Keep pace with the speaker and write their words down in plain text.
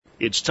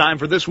It's time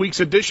for this week's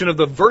edition of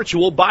the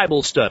Virtual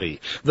Bible Study.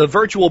 The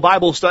Virtual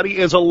Bible Study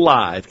is a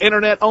live,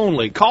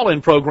 internet-only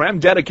call-in program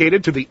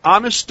dedicated to the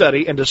honest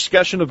study and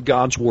discussion of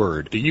God's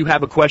Word. Do you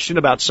have a question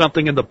about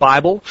something in the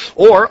Bible?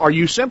 Or are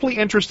you simply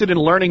interested in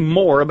learning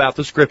more about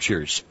the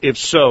Scriptures? If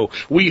so,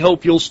 we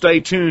hope you'll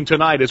stay tuned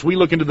tonight as we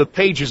look into the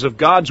pages of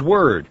God's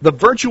Word. The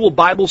Virtual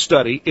Bible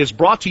Study is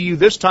brought to you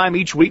this time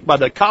each week by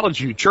the College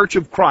View Church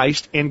of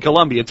Christ in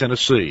Columbia,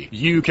 Tennessee.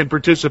 You can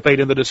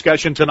participate in the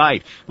discussion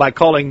tonight by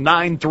calling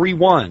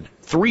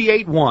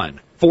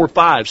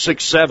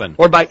 931-381-4567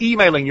 or by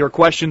emailing your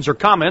questions or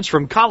comments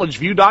from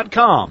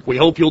collegeview.com. We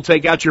hope you'll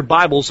take out your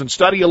Bibles and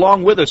study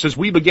along with us as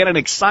we begin an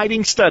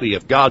exciting study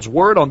of God's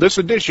Word on this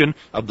edition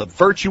of the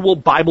Virtual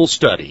Bible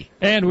Study.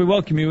 And we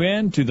welcome you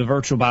in to the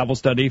Virtual Bible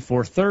Study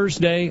for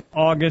Thursday,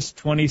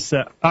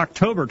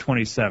 October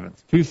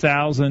 27th,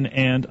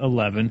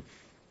 2011.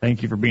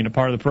 Thank you for being a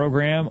part of the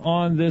program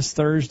on this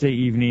Thursday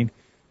evening.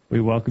 We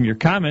welcome your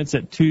comments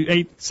at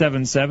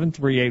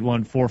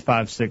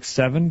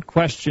 877-381-4567,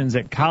 questions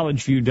at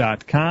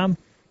collegeview.com.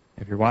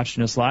 If you're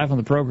watching us live on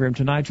the program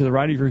tonight, to the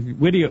right of your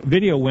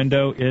video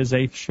window is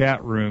a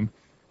chat room.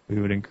 We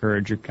would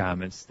encourage your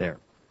comments there.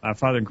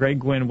 Father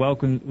Greg Gwynn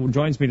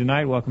joins me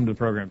tonight. Welcome to the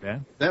program, Pat.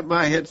 Is that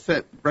my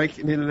headset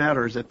breaking in and out,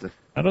 or is that the...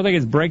 I don't think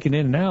it's breaking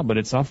in and out, but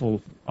it's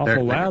awful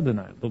loud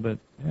tonight, a little bit.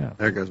 Yeah.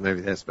 There goes.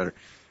 Maybe that's better.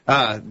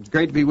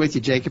 Great to be with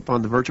you, Jacob,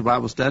 on the Virtual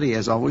Bible Study.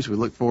 As always, we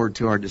look forward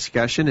to our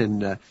discussion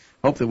and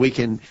hope that we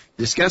can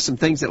discuss some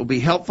things that will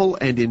be helpful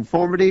and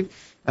informative.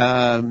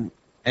 And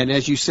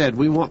as you said,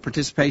 we want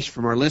participation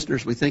from our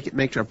listeners. We think it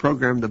makes our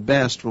program the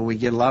best when we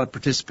get a lot of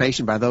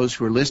participation by those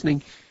who are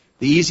listening.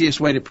 The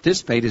easiest way to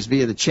participate is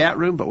via the chat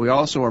room, but we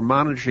also are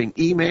monitoring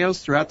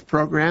emails throughout the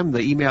program. The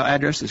email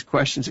address is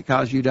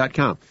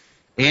questions@collegeview.com.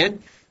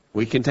 And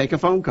we can take a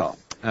phone call.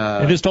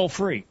 It is toll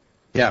free.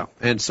 Yeah,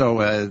 and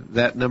so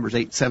that number is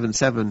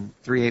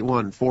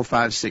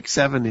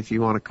 877-381-4567 if you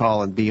want to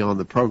call and be on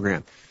the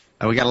program.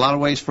 We got a lot of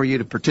ways for you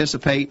to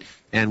participate,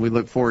 and we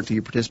look forward to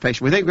your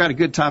participation. We think we've got a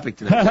good topic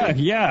today.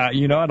 Yeah,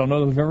 I don't know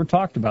that we've ever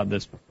talked about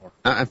this before.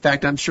 In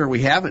fact, I'm sure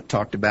we haven't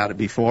talked about it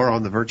before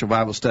on the Virtual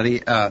Bible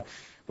Study.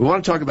 We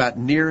want to talk about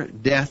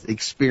near-death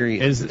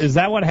experience. Is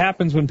that what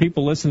happens when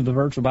people listen to the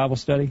Virtual Bible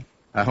Study?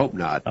 I hope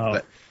not. Oh.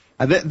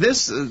 But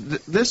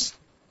this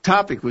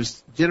topic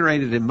was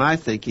generated in my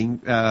thinking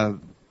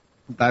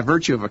by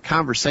virtue of a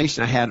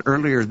conversation I had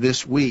earlier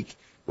this week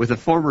with a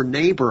former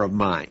neighbor of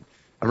mine.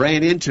 I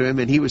ran into him,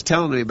 and he was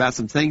telling me about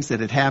some things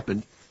that had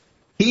happened.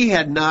 He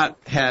had not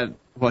had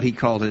what he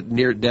called a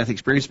near-death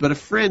experience, but a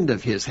friend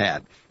of his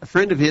had. A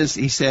friend of his,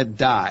 he said,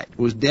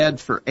 was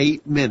dead for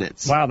 8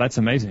 minutes. Wow, that's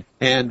amazing.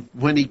 And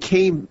when he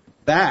came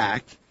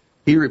back,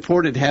 he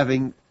reported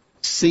having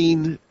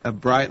seen a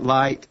bright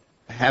light,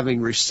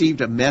 having received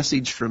a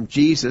message from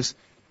Jesus.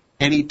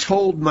 And he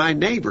told my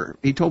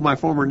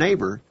former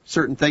neighbor,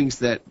 certain things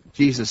that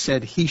Jesus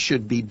said he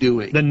should be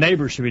doing. The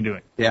neighbor should be doing.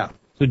 Yeah.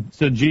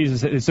 So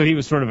he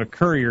was sort of a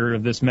courier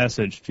of this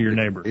message to your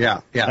neighbor.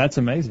 Yeah. That's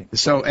amazing.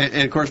 So,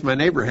 and of course, my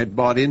neighbor had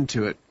bought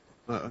into it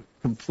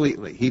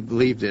completely. He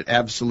believed it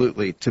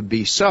absolutely to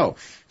be so.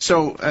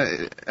 So,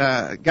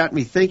 got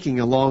me thinking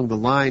along the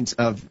lines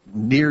of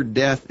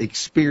near-death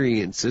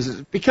experiences.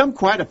 It's become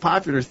quite a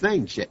popular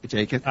thing,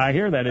 Jacob. I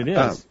hear that it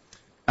is.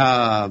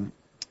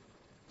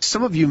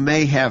 Some of you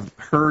may have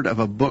heard of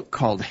a book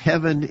called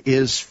Heaven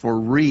is for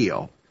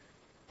Real.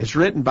 It's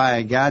written by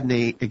a guy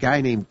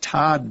named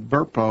Todd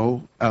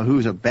Burpo,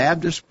 who's a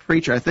Baptist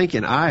preacher, I think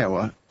in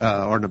Iowa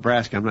or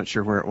Nebraska. I'm not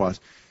sure where it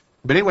was.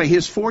 But anyway,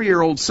 his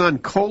 4-year-old son,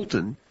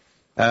 Colton,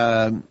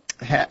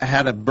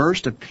 had a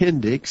burst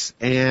appendix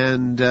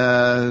and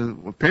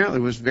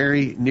apparently was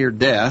very near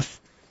death.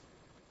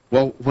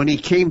 Well, when he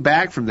came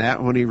back from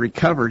that, when he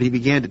recovered, he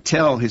began to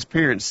tell his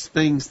parents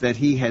things that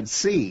he had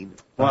seen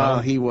while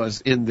he was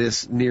in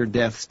this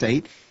near-death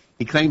state.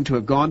 He claimed to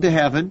have gone to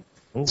heaven,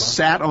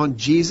 sat on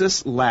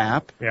Jesus'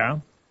 lap. Yeah.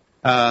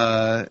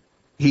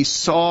 He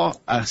saw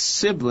a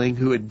sibling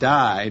who had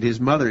died. His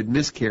mother had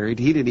miscarried.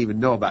 He didn't even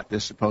know about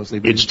this, supposedly.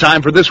 But It's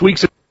time for this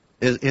week's...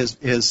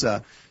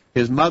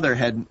 His mother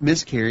had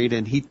miscarried,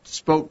 and he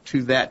spoke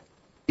to that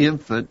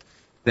infant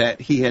that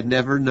he had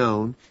never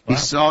known. Wow.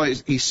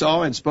 He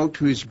saw and spoke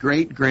to his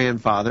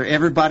great-grandfather.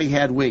 Everybody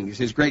had wings.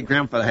 His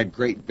great-grandfather had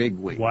great big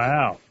wings.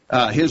 Wow.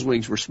 His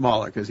wings were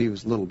smaller because he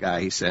was a little guy,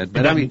 he said.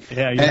 But you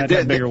had to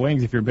have bigger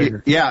wings if you're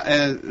bigger.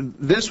 Yeah,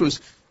 this was,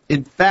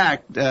 in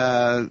fact,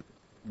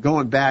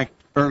 going back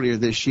earlier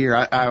this year,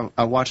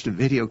 I watched a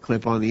video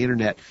clip on the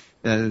internet.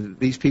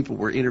 These people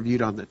were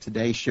interviewed on the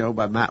Today Show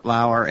by Matt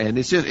Lauer, and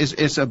it's a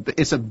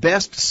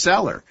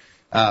bestseller.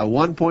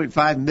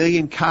 1.5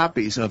 million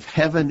copies of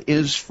Heaven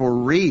is for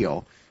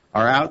Real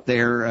are out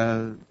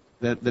there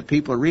that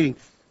people are reading.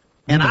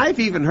 And I've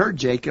even heard,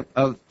 Jacob,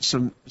 of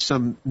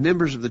some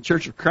members of the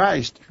Church of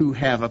Christ who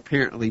have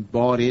apparently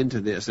bought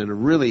into this and are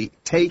really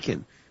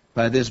taken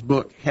by this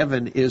book,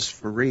 Heaven is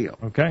for Real.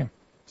 Okay.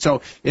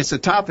 So it's a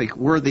topic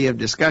worthy of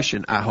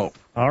discussion, I hope.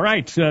 All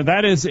right.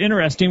 That is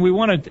interesting. We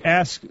want to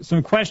ask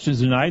some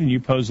questions tonight, and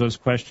you posed those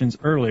questions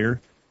earlier.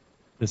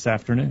 this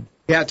afternoon.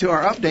 Yeah, to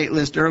our update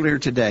list earlier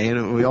today,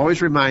 and we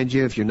always remind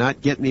you, if you're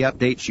not getting the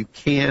updates, you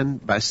can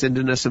by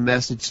sending us a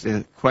message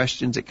to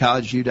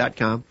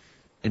questions@collegeview.com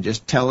and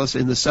just tell us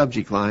in the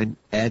subject line,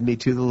 add me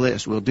to the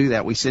list. We'll do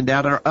that. We send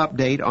out our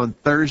update on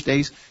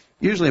Thursdays,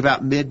 usually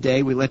about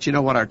midday. We let you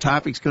know what our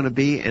topic's going to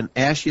be and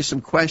ask you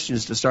some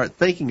questions to start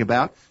thinking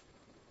about.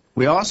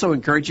 We also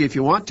encourage you, if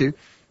you want to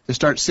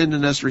start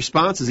sending us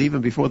responses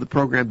even before the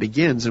program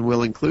begins, and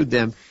we'll include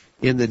them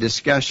in the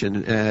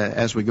discussion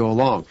as we go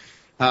along.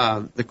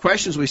 The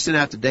questions we sent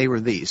out today were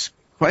these.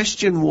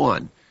 Question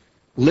 1,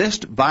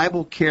 list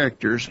Bible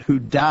characters who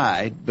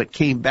died but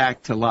came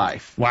back to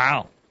life.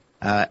 Wow.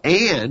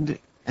 And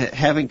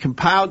having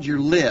compiled your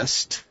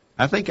list,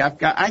 I think I've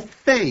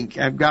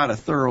got a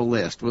thorough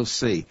list. We'll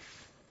see.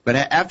 But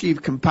after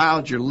you've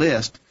compiled your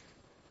list,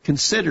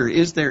 consider,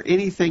 is there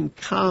anything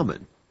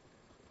common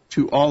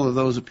to all of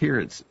those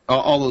occurrences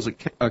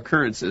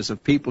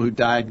of people who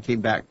died and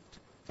came back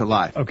to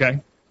life?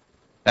 Okay.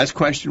 That's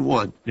question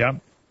 1.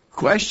 Yep.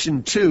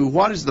 Question 2,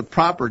 what is the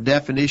proper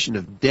definition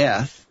of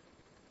death?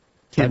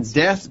 Can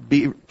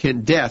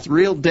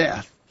real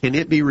death, can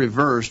it be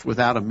reversed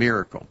without a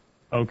miracle?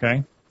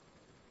 Okay.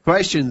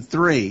 Question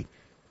 3,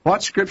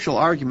 what scriptural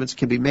arguments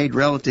can be made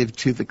relative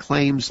to the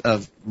claims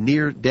of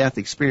near-death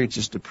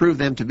experiences to prove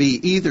them to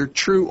be either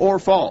true or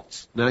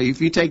false? Now,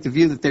 if you take the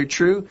view that they're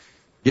true,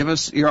 give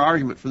us your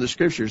argument from the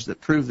scriptures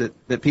that prove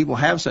that people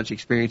have such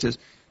experiences.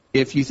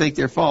 If you think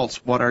they're false,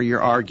 what are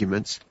your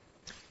arguments?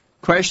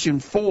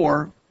 Question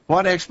 4,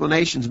 what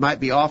explanations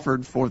might be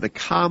offered for the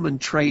common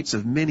traits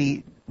of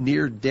many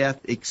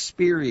near-death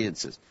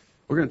experiences?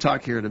 We're going to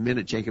talk here in a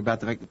minute, Jake, about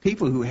the fact that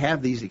people who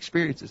have these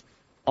experiences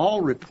all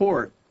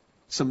report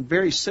some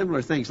very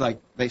similar things, like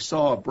they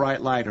saw a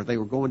bright light or they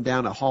were going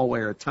down a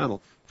hallway or a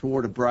tunnel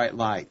toward a bright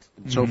light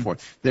and so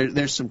forth.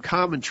 There's some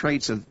common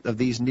traits of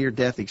these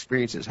near-death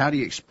experiences. How do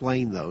you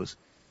explain those?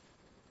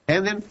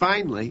 And then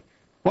finally,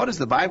 what does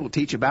the Bible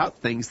teach about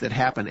things that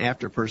happen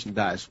after a person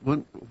dies?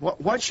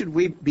 What should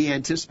we be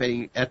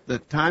anticipating at the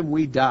time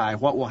we die?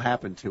 What will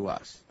happen to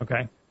us?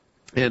 Okay.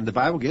 And the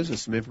Bible gives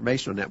us some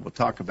information on that. We'll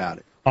talk about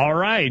it. All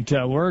right.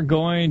 We're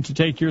going to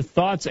take your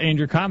thoughts and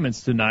your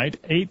comments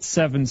tonight.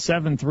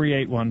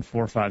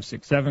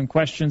 877-381-4567.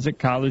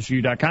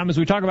 Questions@collegeview.com as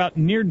we talk about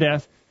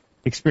near-death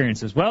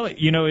experiences. Well,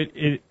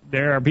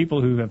 there are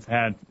people who have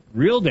had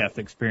real death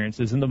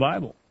experiences in the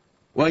Bible.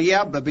 Well,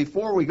 yeah, but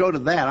before we go to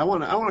that, I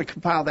want to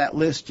compile that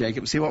list,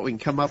 Jacob, and see what we can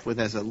come up with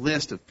as a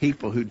list of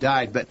people who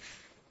died. But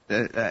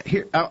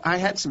here, I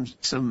had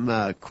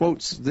some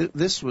quotes.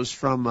 This was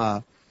from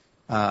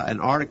an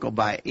article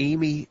by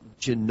Amy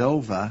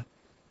Genova.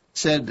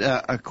 Said,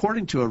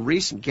 according to a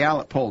recent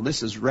Gallup poll, and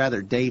this is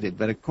rather dated,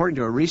 but according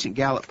to a recent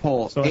Gallup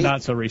poll... So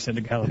not so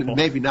recent Gallup poll.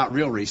 Maybe not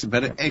real recent,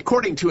 but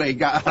according to a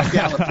Gallup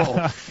poll...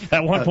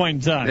 At one point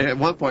in time. At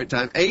one point in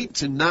time, 8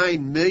 to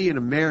 9 million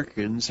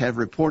Americans have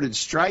reported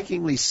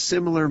strikingly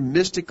similar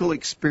mystical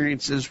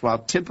experiences while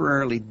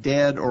temporarily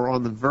dead or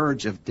on the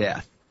verge of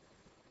death.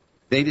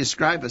 They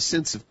describe a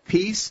sense of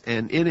peace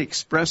and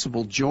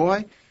inexpressible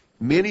joy.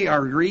 Many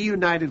are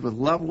reunited with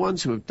loved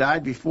ones who have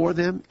died before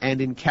them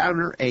and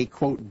encounter a,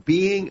 quote,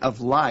 being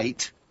of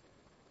light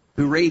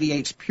who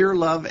radiates pure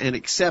love and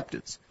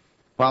acceptance.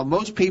 While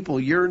most people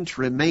yearn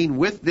to remain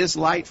with this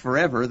light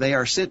forever, they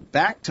are sent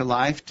back to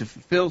life to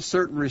fulfill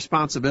certain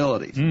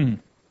responsibilities.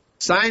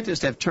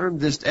 Scientists have termed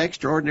this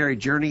extraordinary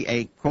journey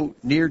a, quote,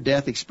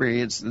 near-death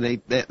experience, and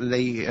they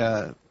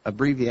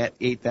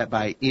abbreviate that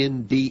by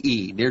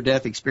NDE,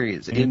 near-death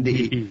experience,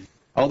 NDE.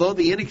 Although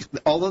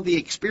the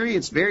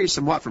experience varies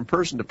somewhat from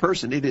person to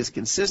person, it is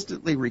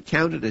consistently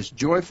recounted as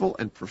joyful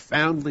and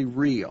profoundly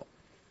real.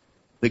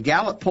 The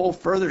Gallup poll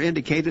further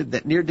indicated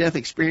that near-death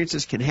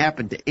experiences can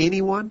happen to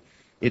anyone.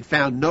 It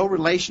found no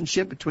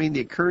relationship between the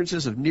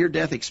occurrences of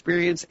near-death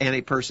experience and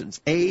a person's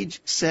age,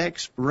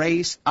 sex,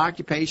 race,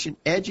 occupation,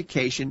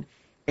 education,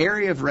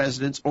 area of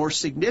residence, or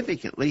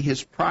significantly,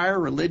 his prior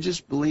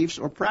religious beliefs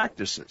or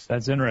practices.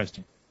 That's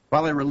interesting.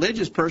 While a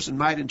religious person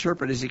might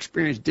interpret his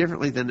experience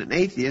differently than an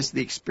atheist,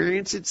 the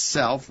experience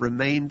itself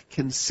remained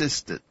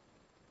consistent.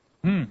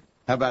 How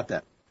about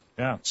that?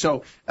 Yeah.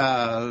 So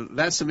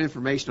that's some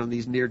information on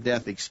these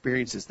near-death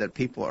experiences that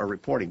people are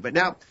reporting. But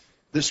now,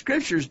 the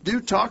Scriptures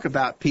do talk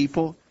about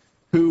people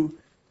who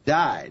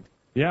died.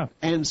 Yeah.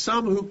 And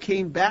some who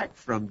came back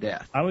from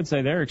death. I would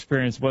say their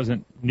experience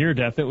wasn't near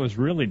death, it was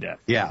really death.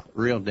 Yeah,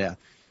 real death.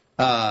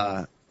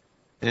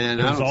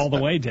 And it was all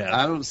the way death.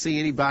 I don't see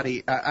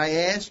anybody. I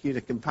asked you to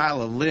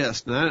compile a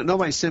list, and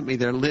nobody sent me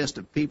their list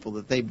of people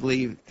that they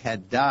believe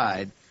had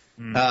died.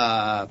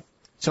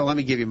 So let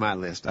me give you my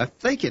list. I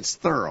think it's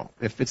thorough.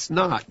 If it's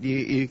not,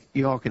 you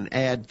all can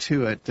add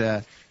to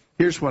it.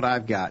 Here's what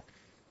I've got.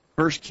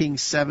 1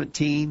 Kings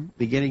 17,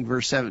 beginning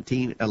verse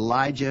 17,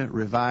 Elijah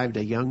revived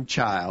a young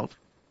child.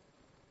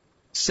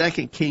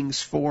 2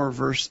 Kings 4,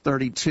 verse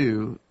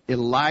 32,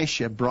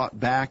 Elisha brought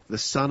back the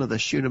son of the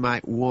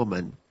Shunammite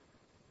woman.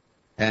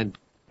 And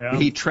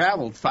he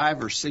traveled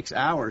 5 or 6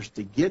 hours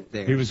to get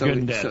there. He was good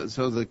and dead.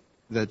 So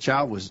the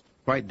child was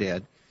quite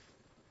dead.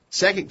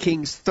 2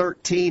 Kings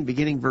 13,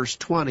 beginning verse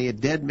 20, a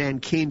dead man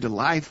came to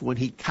life when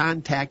he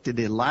contacted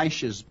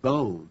Elisha's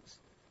bones.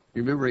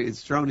 You remember he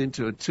was thrown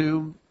into a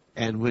tomb,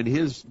 and when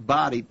his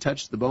body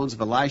touched the bones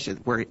of Elisha,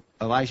 where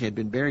Elisha had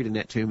been buried in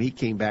that tomb, he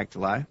came back to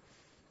life.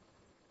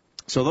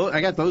 So I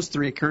got those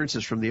three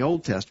occurrences from the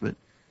Old Testament.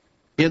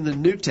 In the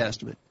New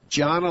Testament,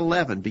 John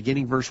 11,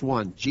 beginning verse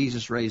 1,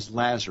 Jesus raised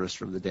Lazarus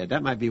from the dead.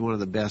 That might be one of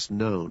the best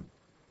known.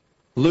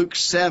 Luke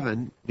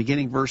 7,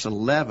 beginning verse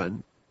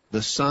 11,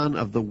 the son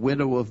of the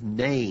widow of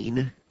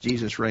Nain,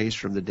 Jesus raised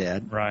from the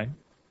dead. Right.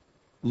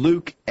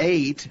 Luke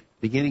 8,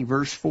 beginning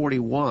verse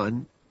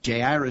 41,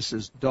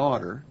 Jairus'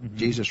 daughter,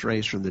 Jesus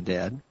raised from the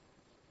dead.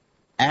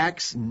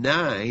 Acts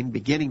 9,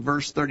 beginning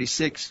verse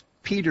 36,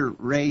 Peter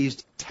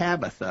raised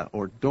Tabitha,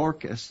 or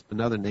Dorcas.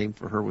 Another name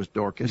for her was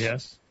Dorcas.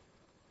 Yes.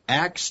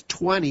 Acts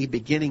 20,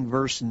 beginning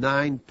verse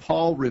 9,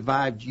 Paul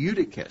revived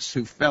Eutychus,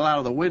 who fell out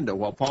of the window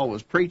while Paul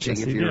was preaching,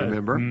 Yes, if he you did.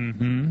 remember.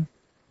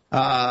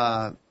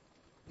 Mm-hmm.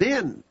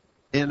 Then,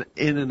 in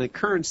an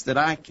occurrence that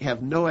I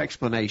have no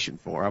explanation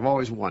for, I've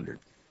always wondered,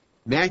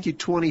 Matthew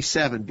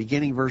 27,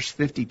 beginning verse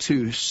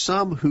 52,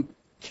 some who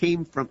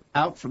came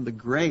out from the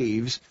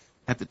graves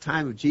at the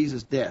time of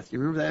Jesus' death. You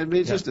remember that? I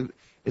mean,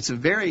 it's a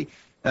very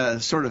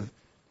sort of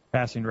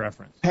Passing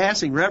reference.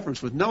 Passing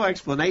reference with no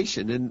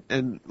explanation,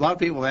 and a lot of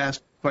people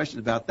ask questions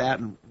about that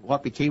and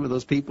what became of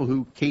those people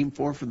who came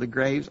forth from the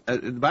graves.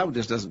 The Bible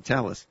just doesn't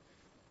tell us.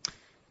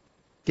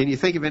 Can you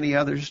think of any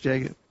others,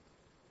 Jacob?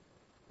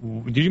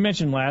 Did you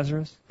mention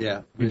Lazarus?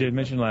 Yeah. You did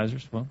mention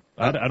Lazarus. Well,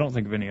 I don't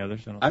think of any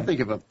others. I think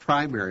of a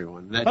primary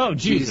one.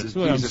 Jesus.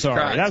 Well, I'm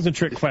sorry. Christ. That was a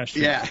trick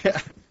question.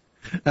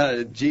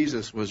 Yeah.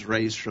 Jesus was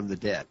raised from the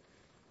dead.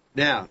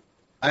 Now,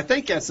 I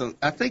think that's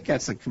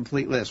a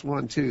complete list.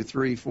 1, 2,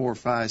 3, 4,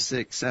 5,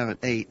 6, 7,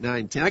 8,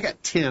 9, 10. I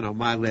got 10 on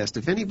my list.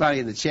 If anybody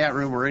in the chat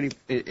room or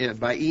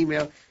by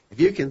email, if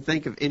you can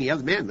think of any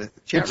other, man, the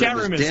chat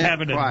room is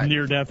having quiet. a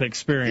near-death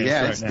experience right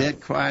now. right It's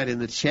dead quiet in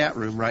the chat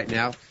room right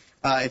now.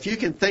 If you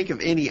can think of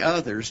any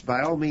others,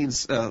 by all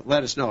means,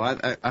 let us know.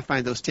 I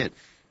find those 10.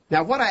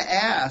 Now, what I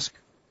asked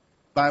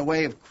by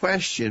way of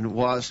question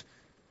was,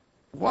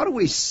 what do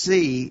we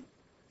see,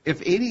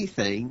 if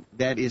anything,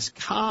 that is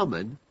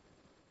common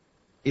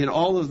in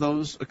all of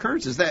those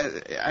occurrences?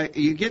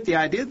 You get the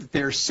idea that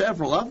there are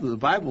several of them. The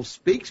Bible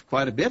speaks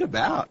quite a bit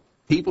about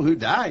people who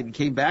died and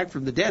came back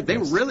from the dead. They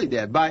were really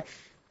dead.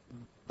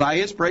 By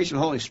inspiration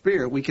of the Holy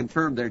Spirit, we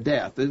confirm their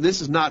death.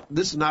 This is not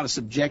a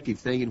subjective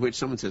thing in which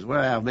someone says,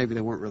 well, maybe they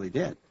weren't really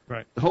dead.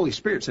 Right. The Holy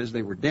Spirit says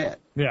they were dead.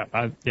 Yeah,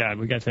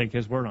 we got to take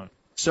His word on it.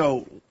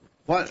 So,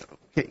 what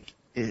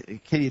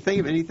can you think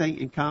of anything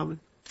in common?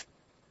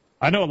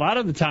 I know a lot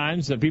of the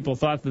times that people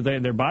thought that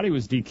their body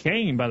was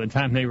decaying by the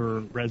time they were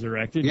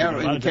resurrected. Yeah,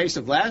 in the case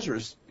of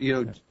Lazarus,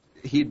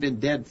 he'd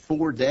been dead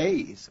 4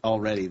 days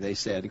already, they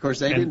said. Of course,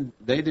 they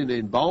didn't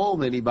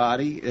embalm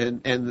anybody,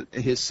 and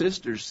his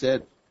sisters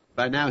said,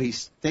 by now he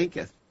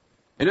stinketh.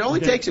 And it only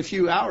takes a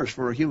few hours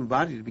for a human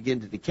body to begin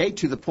to decay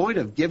to the point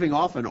of giving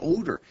off an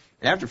odor.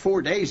 After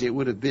 4 days, it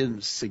would have been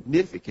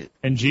significant.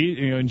 And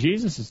in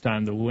Jesus'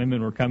 time, the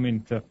women were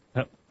coming to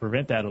help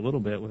prevent that a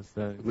little bit with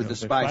the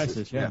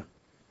spices. Yeah.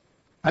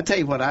 I tell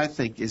you what I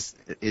think is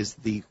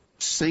the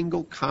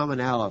single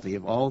commonality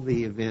of all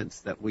the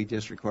events that we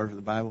just recorded from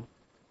the Bible.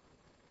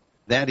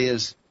 That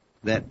is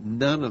that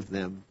none of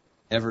them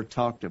ever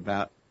talked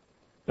about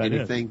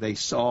anything they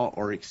saw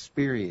or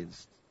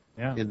experienced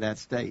in that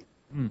state.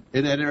 Isn't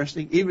that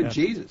interesting? Even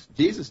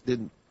Jesus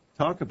didn't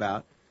talk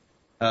about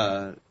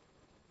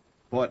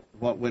what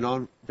went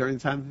on during the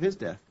time of his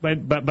death.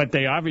 But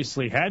they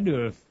obviously had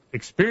to have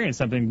experienced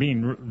something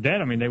being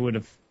dead. I mean, they would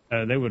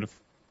have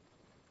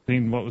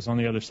seen what was on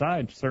the other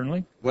side.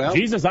 Certainly. Well,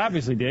 Jesus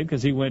obviously did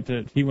because he went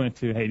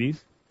to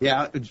Hades.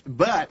 Yeah,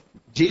 but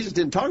Jesus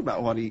didn't talk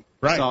about what he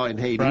saw in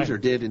Hades or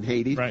did in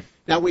Hades. Right.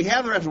 Now, we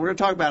have the reference. We're going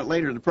to talk about it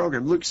later in the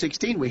program. Luke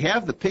 16, we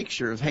have the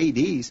picture of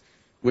Hades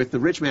with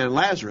the rich man and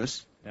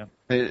Lazarus. Yeah.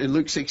 In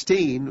Luke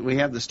 16, we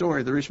have the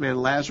story of the rich man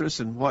and Lazarus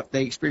and what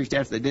they experienced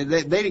after they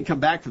did. They didn't come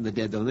back from the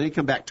dead, though. They didn't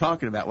come back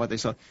talking about what they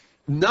saw.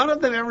 None of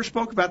them ever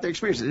spoke about their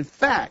experiences. In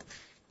fact,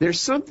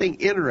 there's something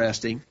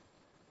interesting.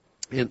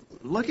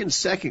 Look in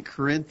 2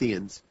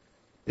 Corinthians.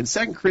 In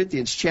 2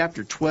 Corinthians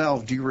chapter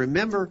 12, do you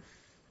remember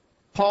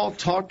Paul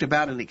talked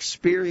about an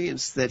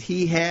experience that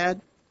he had?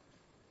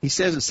 He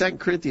says in 2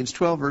 Corinthians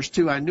 12, verse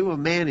 2, I knew a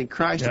man in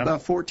Christ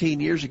about 14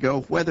 years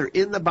ago, whether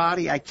in the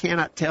body I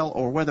cannot tell,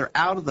 or whether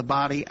out of the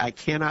body I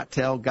cannot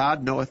tell,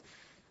 God knoweth.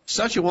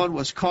 Such a one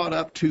was caught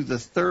up to the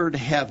third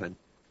heaven.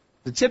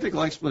 The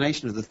typical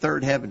explanation of the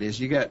third heaven is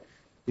you got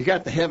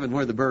the heaven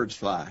where the birds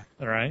fly.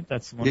 All right,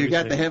 that's one. You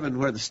got the heaven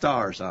where the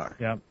stars are.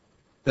 Yeah.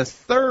 The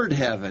third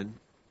heaven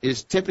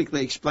is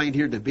typically explained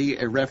here to be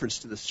a reference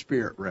to the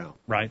spirit realm.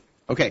 Right.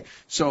 Okay,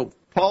 so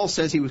Paul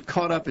says he was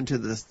caught up into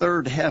the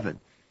third heaven.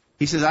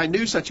 He says, I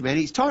knew such a man.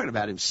 He's talking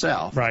about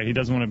himself. Right, he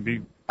doesn't want to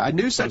be... I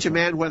knew such a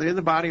man, whether in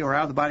the body or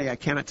out of the body, I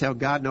cannot tell.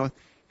 God knoweth.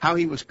 How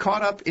he was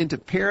caught up into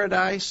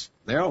paradise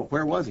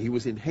where was he? He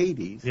was in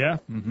Hades. Yeah.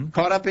 Mm-hmm.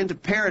 Caught up into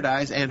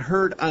paradise and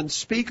heard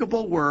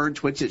unspeakable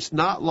words which it's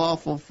not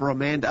lawful for a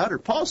man to utter.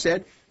 Paul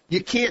said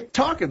you can't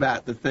talk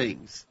about the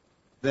things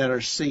that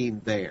are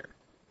seen there.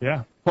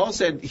 Yeah. Paul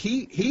said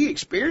he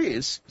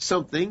experienced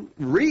something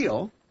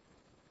real,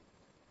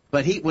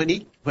 but when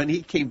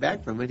he came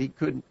back from it, he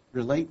couldn't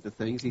relate the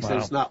things. He said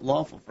it's not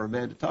lawful for a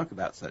man to talk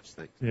about such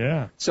things.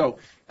 Yeah. So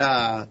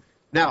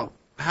now,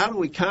 how do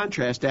we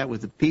contrast that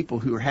with the people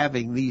who are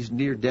having these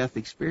near-death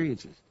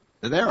experiences?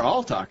 Now, they're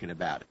all talking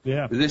about it.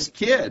 Yeah. This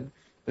kid,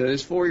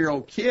 this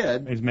 4-year-old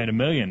kid, He's made $1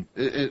 million.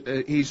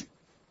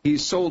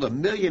 He's sold 1.5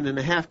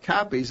 million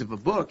copies of a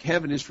book,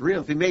 Heaven is for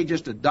Real. If he made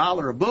just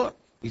 $1 a book,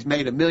 he's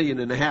made $1.5 million.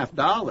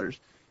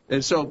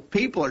 And so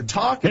people are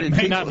talking. It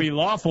may not be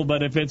lawful,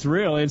 but if it's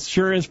real, it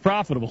sure is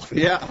profitable.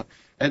 Yeah.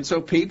 And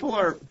so people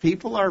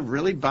are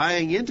really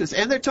buying into this,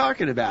 and they're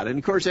talking about it. And,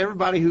 of course,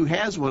 everybody who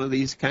has one of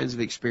these kinds of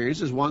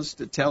experiences wants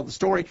to tell the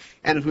story.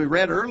 And as we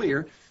read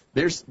earlier,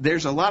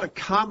 there's a lot of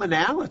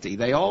commonality.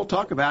 They all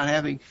talk about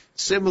having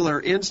similar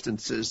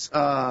instances.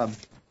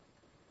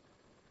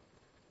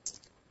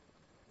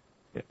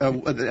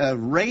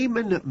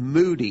 Raymond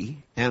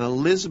Moody and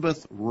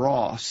Elizabeth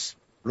Ross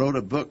wrote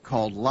a book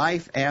called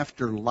Life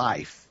After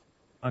Life.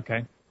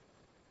 Okay.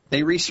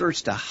 They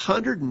researched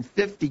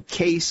 150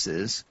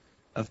 cases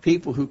of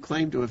people who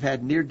claimed to have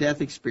had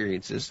near-death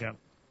experiences. Yep.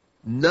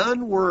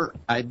 None were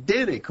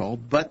identical,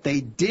 but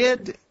they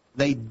did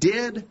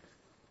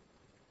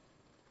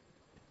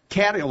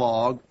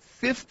catalog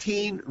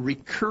 15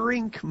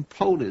 recurring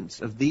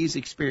components of these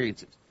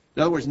experiences.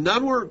 In other words,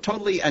 none were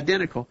totally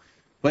identical,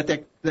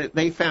 but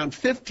they found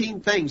 15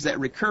 things that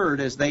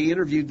recurred as they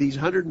interviewed these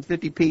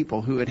 150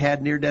 people who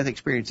had near-death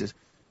experiences.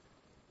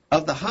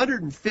 Of the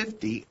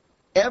 150,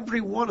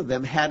 every one of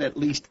them had at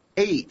least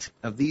 8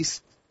 of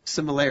these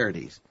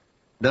similarities.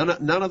 None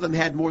of them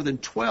had more than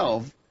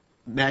 12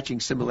 matching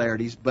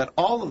similarities, but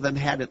all of them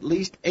had at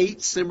least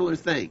 8 similar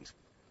things.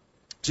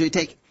 So you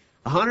take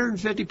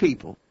 150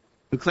 people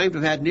who claim to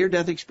have had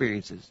near-death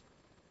experiences,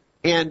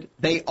 and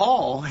they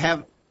all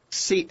have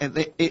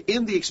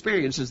in the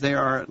experiences there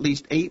are at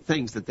least 8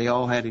 things that they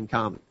all had in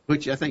common,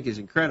 which I think is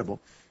incredible.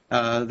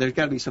 There's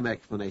got to be some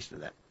explanation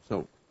of that.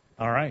 So,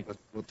 all right,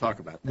 we'll talk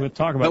about that. We'll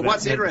talk about that. But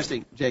what's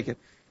interesting, Jacob?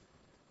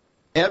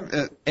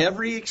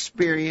 Every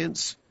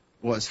experience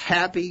was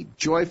happy,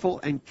 joyful,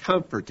 and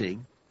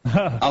comforting.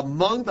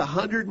 Among the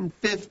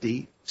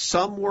 150,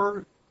 some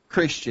were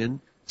Christian,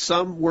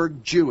 some were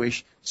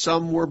Jewish,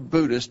 some were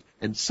Buddhist,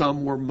 and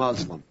some were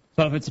Muslim.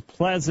 So if it's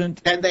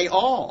pleasant... And they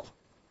all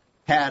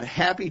had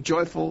happy,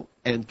 joyful,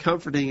 and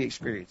comforting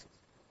experiences.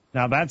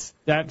 Now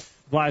that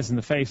flies in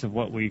the face of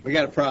what we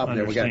got a problem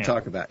there we got to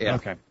talk about. Yeah.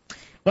 Okay.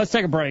 Let's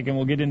take a break, and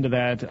we'll get into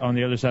that on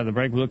the other side of the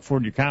break. We look forward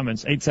to your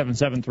comments,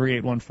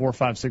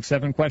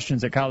 877-381-4567,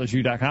 questions at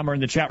collegeview.com, or in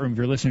the chat room if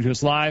you're listening to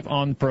us live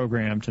on the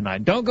program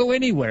tonight. Don't go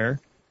anywhere.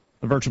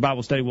 The virtual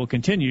Bible study will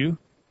continue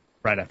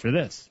right after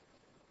this.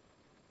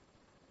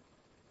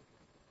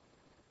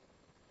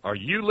 Are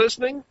you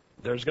listening?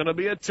 There's going to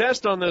be a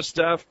test on this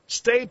stuff.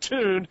 Stay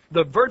tuned.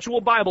 The virtual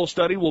Bible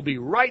study will be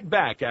right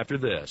back after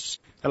this.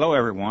 Hello,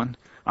 everyone.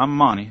 I'm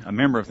Monty, a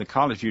member of the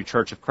College View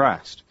Church of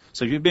Christ.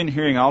 So you've been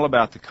hearing all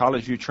about the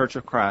College View Church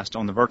of Christ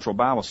on the virtual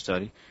Bible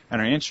study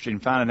and are interested in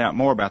finding out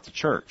more about the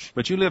church.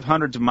 But you live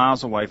hundreds of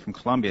miles away from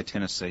Columbia,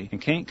 Tennessee, and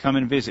can't come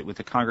and visit with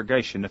the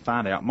congregation to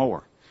find out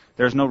more.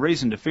 There's no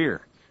reason to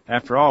fear.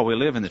 After all, we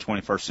live in the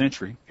 21st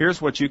century.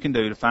 Here's what you can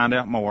do to find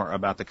out more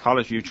about the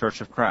College View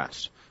Church of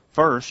Christ.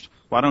 First,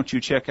 why don't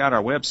you check out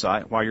our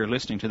website while you're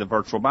listening to the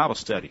virtual Bible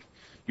study?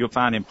 You'll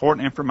find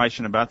important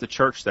information about the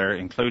church there,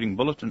 including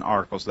bulletin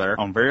articles there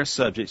on various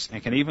subjects,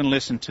 and can even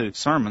listen to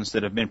sermons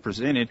that have been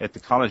presented at the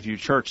College View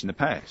Church in the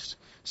past.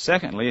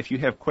 Secondly, if you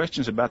have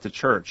questions about the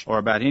church or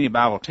about any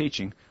Bible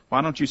teaching,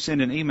 why don't you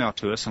send an email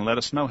to us and let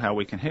us know how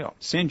we can help?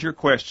 Send your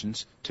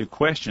questions to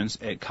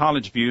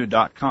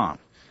questions@collegeview.com.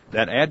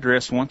 That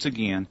address, once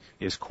again,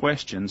 is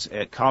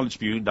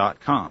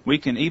questions@collegeview.com. We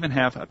can even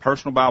have a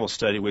personal Bible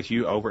study with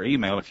you over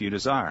email if you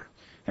desire.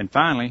 And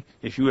finally,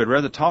 if you would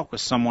rather talk with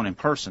someone in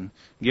person,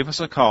 give us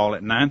a call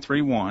at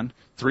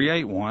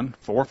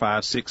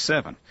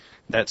 931-381-4567.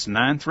 That's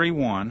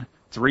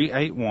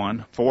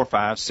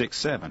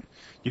 931-381-4567.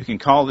 You can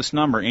call this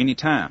number any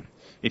time.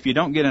 If you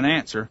don't get an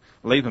answer,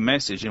 leave a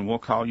message and we'll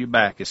call you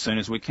back as soon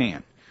as we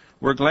can.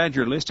 We're glad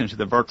you're listening to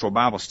the virtual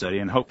Bible study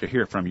and hope to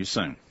hear from you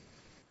soon.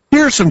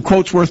 Here are some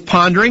quotes worth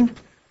pondering.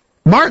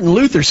 Martin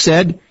Luther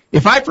said,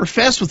 "If I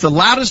profess with the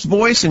loudest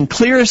voice and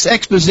clearest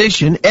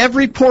exposition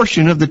every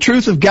portion of the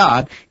truth of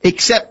God,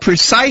 except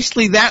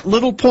precisely that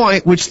little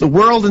point which the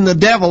world and the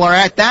devil are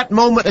at that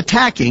moment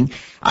attacking,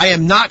 I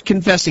am not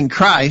confessing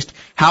Christ,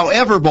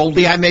 however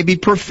boldly I may be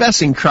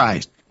professing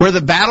Christ. Where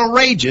the battle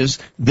rages,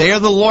 there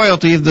the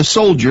loyalty of the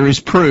soldier is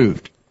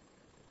proved."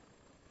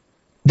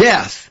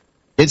 Death,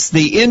 it's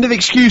the end of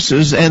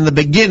excuses and the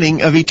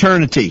beginning of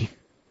eternity.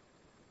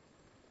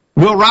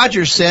 Will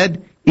Rogers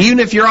said, "Even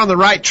if you're on the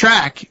right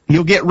track,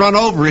 you'll get run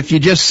over if you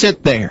just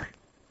sit there."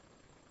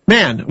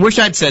 Man, wish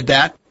I'd said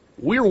that.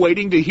 We're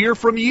waiting to hear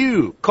from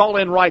you. Call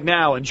in right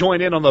now and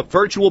join in on the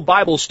virtual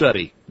Bible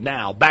study.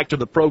 Now, back to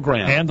the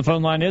program. And the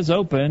phone line is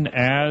open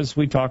as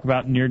we talk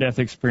about near-death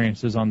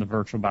experiences on the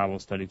virtual Bible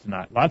study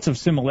tonight. Lots of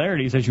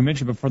similarities, as you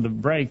mentioned before the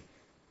break,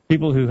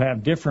 people who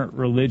have different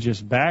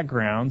religious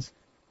backgrounds.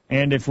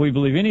 And if we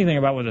believe anything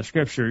about what the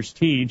Scriptures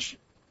teach,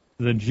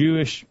 the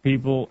Jewish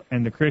people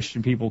and the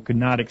Christian people could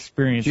not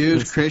experience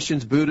Jews,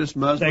 Christians, Buddhists,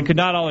 Muslims. They could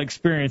not all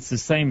experience the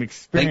same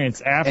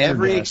experience after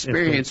every death.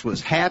 experience was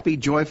happy,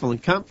 joyful,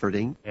 and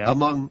comforting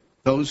among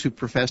those who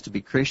profess to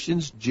be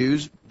Christians,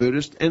 Jews,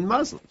 Buddhists, and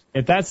Muslims.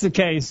 If that's the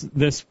case,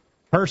 this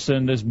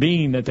person, this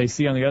being that they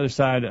see on the other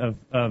side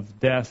of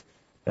death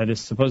that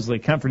is supposedly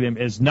comforting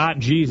them is not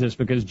Jesus,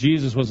 because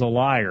Jesus was a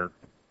liar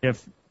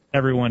if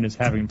everyone is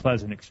having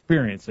pleasant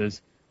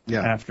experiences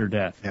after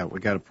death. Yeah, we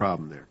got a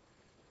problem there.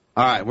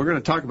 All right, we're going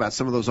to talk about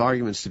some of those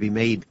arguments to be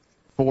made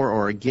for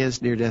or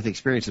against near-death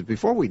experiences.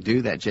 Before we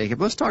do that,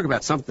 Jacob, let's talk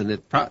about something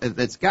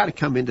that's got to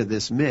come into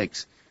this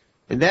mix,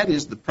 and that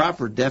is the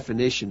proper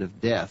definition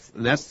of death.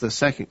 And that's the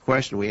second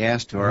question we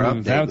asked to our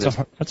update list.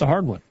 That's a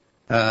hard one.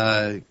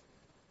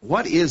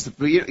 What is,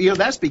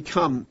 that's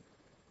become,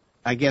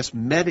 I guess,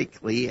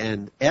 medically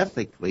and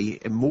ethically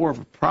more of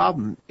a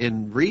problem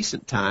in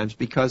recent times,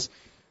 because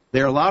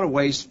there are a lot of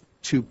ways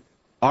to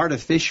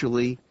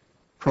artificially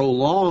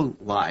prolong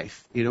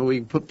life. We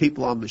can put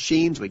people on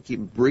machines, we keep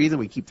them breathing,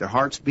 we keep their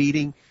hearts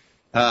beating,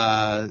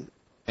 and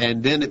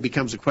then it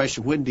becomes a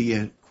question, when do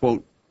you,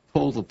 quote,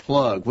 pull the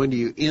plug? When do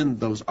you end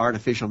those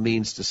artificial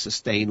means to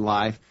sustain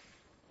life?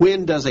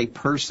 When does a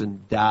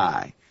person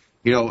die?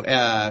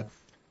 My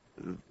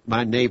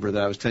neighbor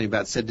that I was telling you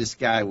about said this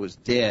guy was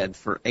dead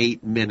for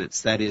 8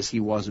 minutes. That is, he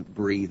wasn't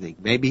breathing.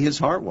 Maybe his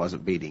heart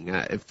wasn't beating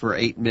for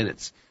 8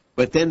 minutes.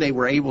 But then they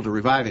were able to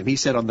revive him. He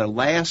said on the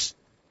last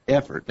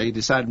effort, they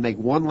decided to make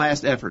one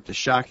last effort to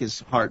shock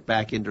his heart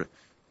back into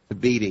the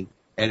beating,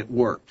 and it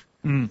worked.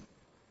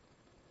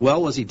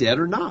 Well, was he dead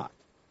or not?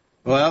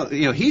 Well,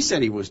 he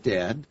said he was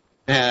dead.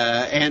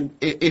 And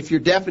if your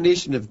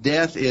definition of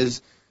death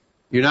is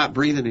you're not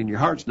breathing and your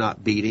heart's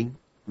not beating,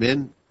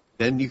 then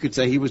you could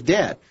say he was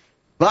dead.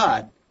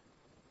 But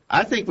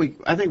I think we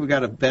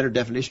got a better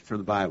definition from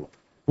the Bible.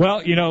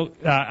 Well,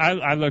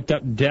 I looked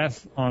up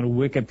death on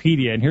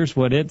Wikipedia, and here's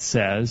what it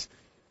says.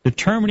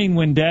 Determining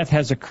when death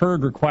has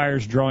occurred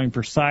requires drawing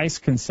precise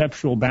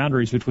conceptual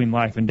boundaries between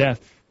life and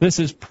death. This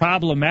is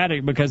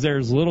problematic because there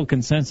is little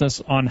consensus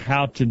on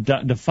how to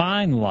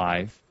define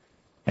life.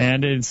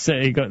 And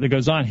it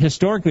goes on.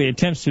 Historically,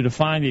 attempts to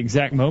define the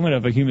exact moment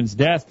of a human's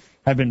death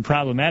have been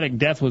problematic.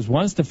 Death was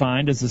once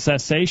defined as the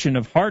cessation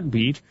of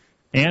heartbeat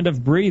and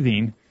of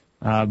breathing,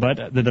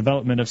 but the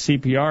development of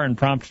CPR and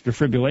prompt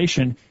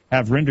defibrillation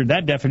have rendered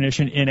that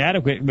definition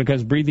inadequate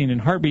because breathing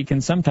and heartbeat can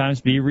sometimes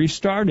be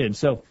restarted.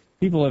 So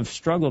people have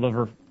struggled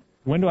over,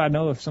 when do I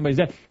know if somebody's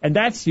dead? And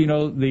that's,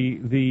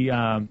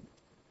 the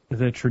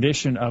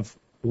tradition of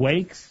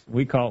wakes.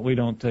 We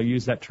don't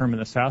use that term in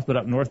the South, but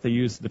up north they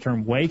use the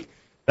term wake.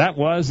 That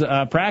was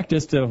a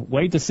practice to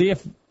wait to see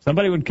if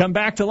somebody would come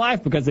back to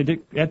life, because they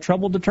had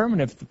trouble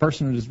determining if the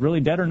person was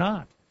really dead or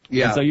not.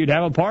 Yeah. And so you'd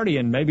have a party,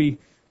 and maybe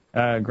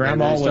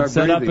Grandma would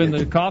sit up in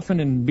the coffin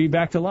and be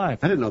back to life.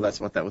 I didn't know that's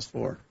what that was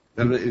for.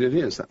 It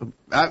is.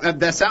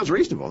 That sounds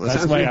reasonable.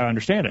 That's the way I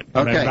understand it.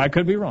 Okay. I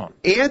could be wrong.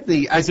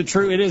 Anthony, is it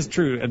true? It is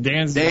true.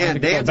 Dan's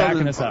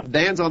backing us up.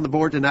 Dan's on the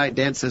board tonight.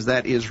 Dan says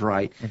that is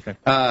right. Okay.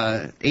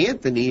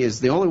 Anthony is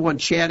the only one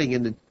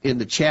chatting in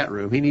the chat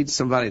room. He needs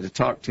somebody to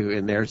talk to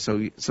in there,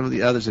 so some of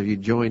the others of you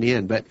join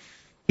in. But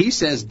he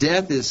says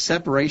death is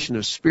separation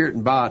of spirit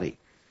and body.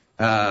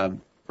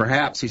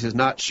 Perhaps, he says,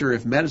 not sure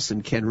if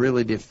medicine can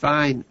really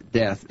define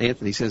death.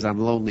 Anthony says, I'm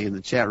lonely in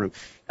the chat room.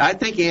 I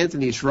think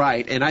Anthony's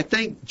right, and I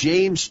think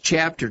James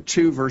chapter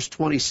 2, verse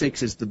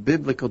 26 is the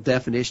biblical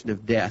definition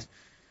of death.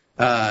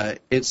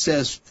 It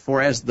says,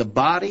 for as the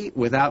body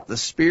without the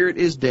spirit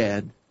is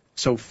dead,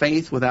 so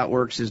faith without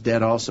works is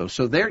dead also.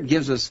 So there it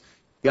gives us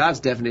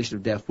God's definition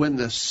of death. When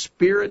the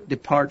spirit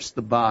departs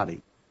the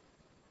body,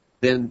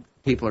 then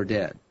people are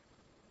dead.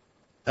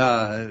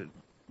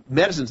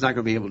 Medicine's not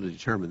going to be able to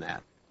determine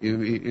that.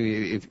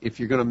 If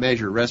you're going to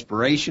measure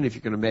respiration, if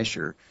you're going to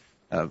measure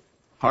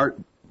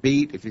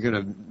heartbeat, if you're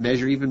going to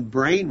measure even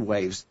brain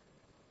waves,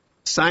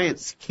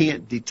 science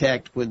can't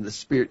detect when the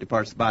spirit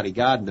departs the body.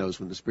 God knows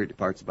when the spirit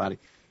departs the body.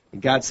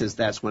 And God says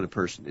that's when a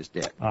person is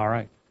dead. All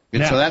right.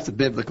 And so that's a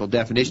biblical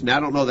definition. Now, I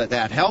don't know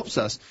that helps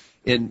us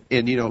Uncle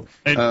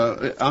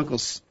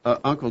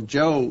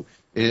Joe,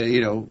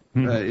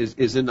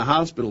 is in the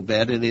hospital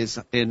bed, and he's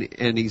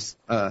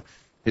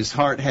his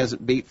heart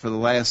hasn't beat for the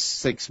last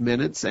 6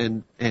 minutes,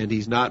 and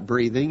he's not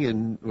breathing,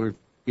 and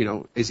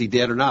is he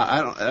dead or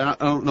not? I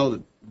don't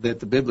know that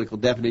the biblical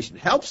definition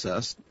helps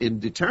us in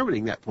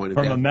determining that point of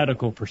death. From a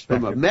medical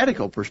perspective. From a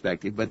medical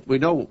perspective, but we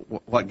know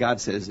what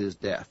God says is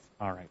death.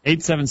 All right.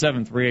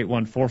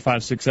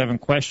 877-381-4567,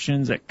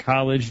 questions at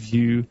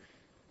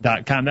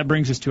collegeview.com. That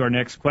brings us to our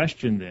next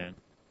question then.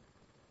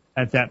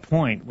 At that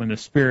point, when the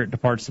spirit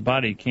departs the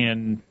body,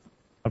 can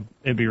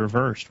it be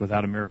reversed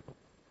without a miracle?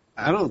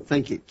 I don't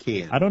think it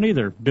can. I don't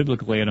either.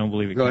 Biblically, I don't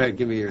believe it Go can. ahead,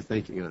 give me your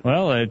thinking on it.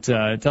 Well, it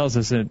tells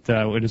us that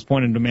it is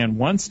pointed to man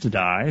once to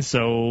die.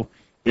 So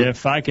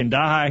if I can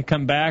die,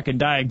 come back, and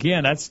die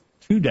again, that's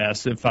 2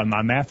 deaths if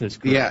my math is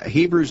correct. Yeah,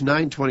 Hebrews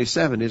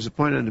 9:27 is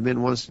appointed unto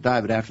men once to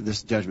die, but after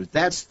this judgment.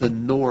 That's the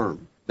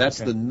norm. That's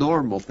the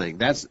normal thing.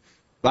 That's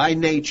by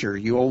nature,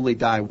 you only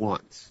die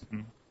once.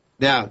 Mm-hmm.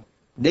 Now,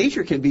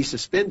 nature can be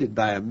suspended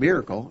by a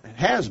miracle. It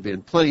has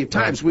been plenty of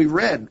times.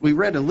 Right. We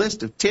read a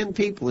list of 10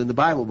 people in the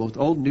Bible, both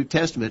Old and New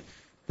Testament,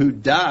 who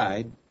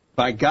died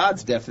by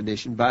God's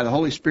definition, by the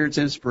Holy Spirit's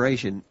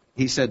inspiration.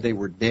 He said they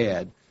were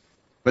dead,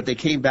 but they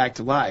came back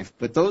to life.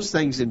 But those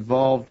things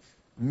involved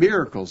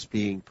miracles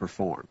being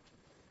performed.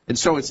 And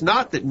so it's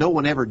not that no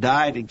one ever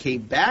died and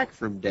came back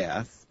from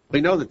death.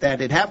 We know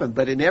that had happened,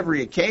 but in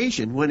every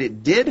occasion when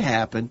it did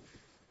happen,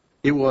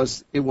 it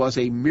was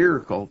a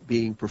miracle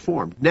being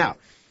performed. Now,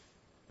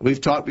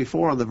 we've talked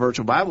before on the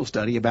virtual Bible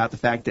study about the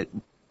fact that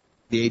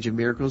the age of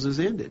miracles has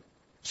ended.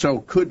 So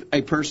could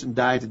a person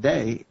die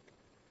today,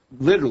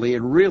 literally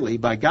and really,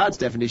 by God's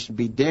definition,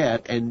 be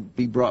dead and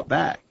be brought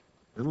back?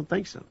 I don't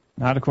think so.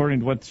 Not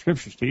according to what the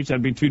Scriptures teach.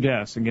 That'd be 2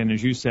 deaths. Again,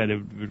 as you said, it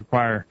would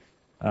require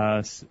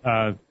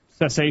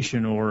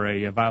cessation or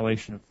a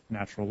violation of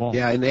natural law.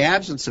 Yeah, in the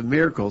absence of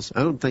miracles,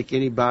 I don't think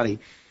anybody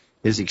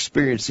is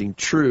experiencing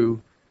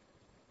true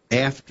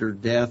after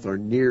death or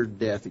near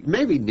death.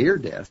 Maybe near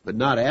death, but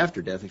not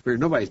after death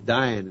experience. Nobody's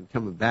dying and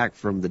coming back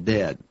from the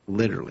dead,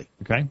 literally.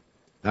 Okay.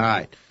 All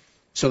right.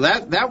 So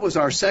that was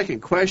our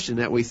second question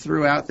that we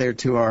threw out there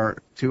to our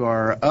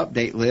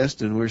update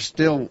list, and we're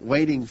still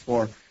waiting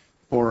for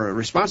a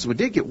response. We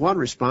did get one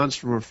response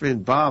from our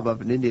friend Bob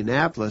up in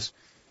Indianapolis.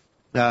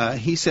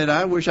 He said,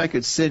 I wish I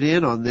could sit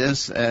in on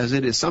this, as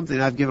it is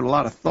something I've given a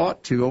lot of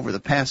thought to over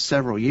the past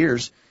several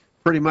years,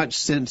 pretty much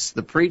since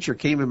the preacher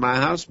came in my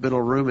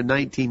hospital room in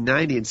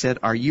 1990 and said,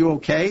 are you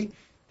okay?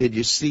 Did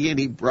you see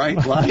any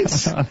bright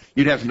lights?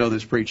 You'd have to know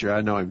this preacher. I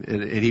know him,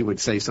 and he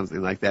would say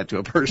something like that to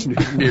a person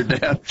who's near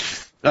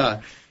death.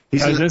 He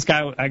said, this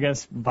guy, I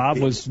guess, Bob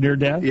was near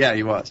death? Yeah,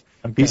 he was.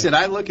 Okay. He said,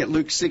 I look at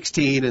Luke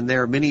 16, and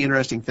there are many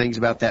interesting things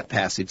about that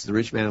passage, the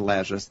rich man and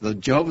Lazarus. The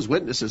Jehovah's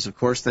Witnesses, of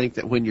course, think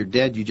that when you're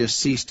dead, you just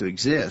cease to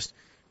exist.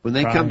 When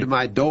they come to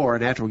my door,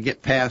 and after we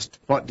get past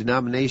what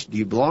denomination do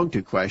you belong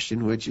to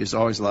question, which is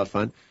always a lot of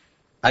fun,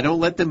 I don't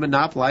let them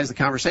monopolize the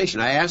conversation.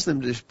 I ask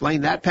them to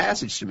explain that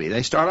passage to me.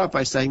 They start off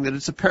by saying that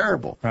it's a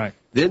parable. Right.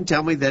 Then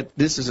tell me that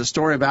this is a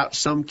story about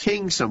some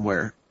king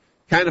somewhere,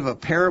 kind of a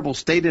parable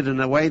stated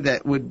in a way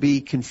that would be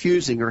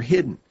confusing or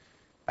hidden.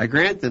 I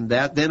grant them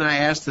that. Then I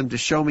ask them to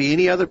show me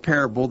any other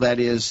parable that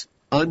is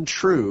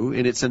untrue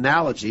in its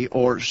analogy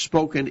or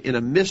spoken in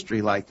a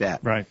mystery like that.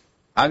 Right.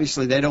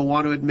 Obviously, they don't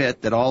want to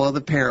admit that all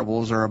other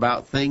parables are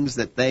about things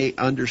that they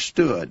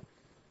understood,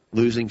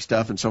 losing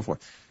stuff and so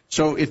forth.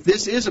 So if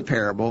this is a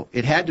parable,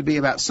 it had to be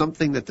about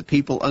something that the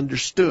people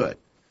understood.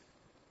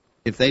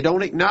 If they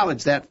don't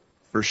acknowledge that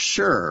for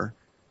sure,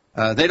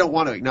 they don't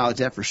want to acknowledge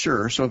that for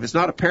sure. So if it's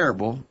not a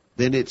parable,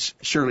 then it's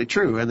surely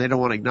true, and they don't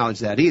want to acknowledge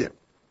that either.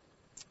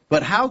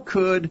 But how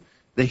could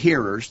the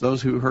hearers,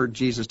 those who heard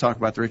Jesus talk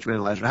about the rich man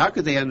and Lazarus, how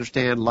could they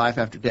understand life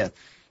after death?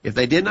 If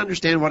they didn't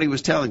understand what he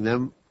was telling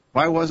them,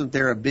 why wasn't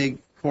there a big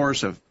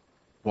chorus of,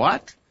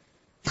 what?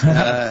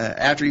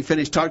 After he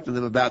finished talking to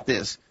them about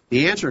this?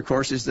 The answer, of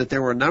course, is that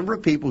there were a number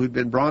of people who'd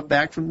been brought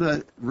back from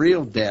the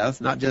real death,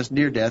 not just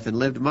near death, and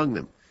lived among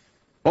them.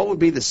 What would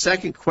be the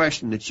second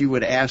question that you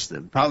would ask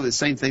them? Probably the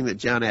same thing that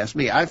John asked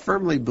me. I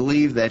firmly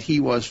believe that he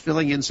was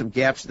filling in some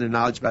gaps in their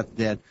knowledge about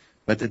the dead,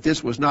 but that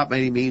this was not by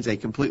any means a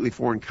completely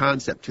foreign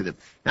concept to them.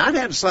 Now, I'd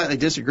have to slightly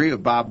disagree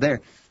with Bob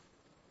there.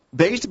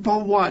 Based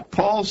upon what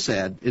Paul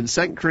said in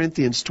 2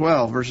 Corinthians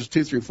 12, verses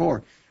 2 through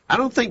 4, I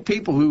don't think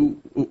people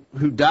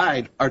who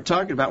died are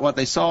talking about what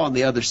they saw on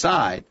the other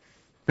side,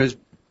 because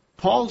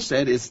Paul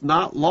said it's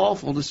not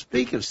lawful to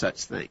speak of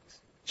such things.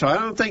 So I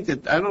don't think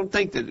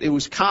that it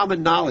was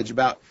common knowledge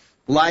about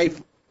life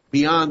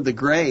beyond the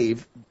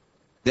grave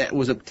that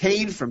was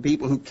obtained from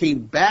people who came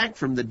back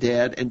from the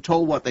dead and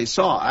told what they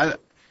saw.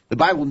 The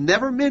Bible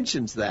never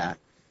mentions that,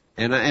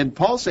 and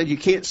Paul said you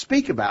can't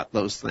speak about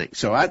those things.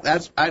 So I'd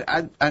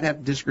have to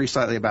disagree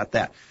slightly about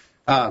that.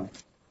 Well,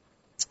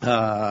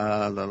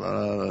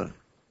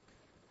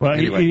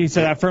 anyway. he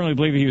said, I firmly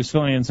believe he was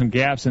filling in some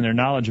gaps in their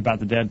knowledge about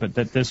the dead, but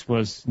that this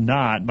was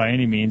not, by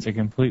any means, a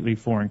completely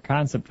foreign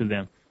concept to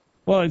them.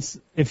 Well,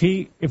 if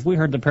we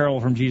heard the parable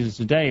from Jesus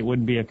today, it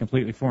wouldn't be a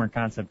completely foreign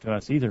concept to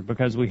us either,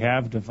 because we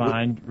have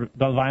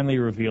divinely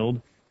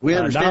revealed we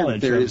understand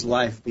knowledge. That there is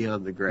life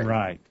beyond the grave.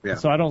 Right. Yeah.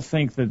 So I don't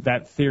think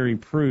that theory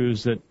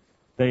proves that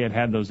they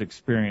had those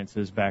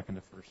experiences back in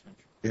the first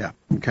century. Yeah.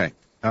 Okay.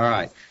 All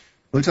right.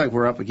 Looks like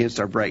we're up against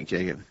our break,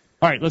 Jacob.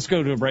 All right, let's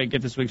go to a break,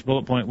 get this week's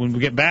bullet point. When we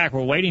get back,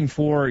 we're waiting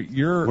for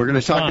your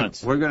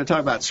response. We're going to talk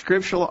about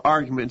scriptural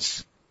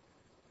arguments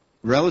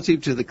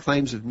relative to the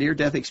claims of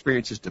near-death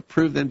experiences to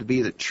prove them to be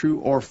either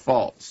true or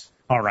false.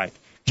 All right.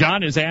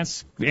 John has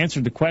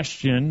answered the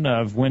question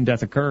of when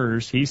death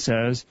occurs. He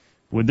says,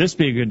 would this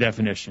be a good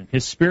definition?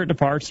 His spirit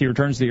departs, he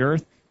returns to the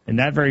earth, In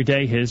that very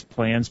day, his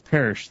plans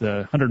perished.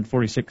 The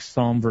 146th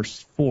Psalm,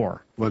 verse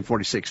 4.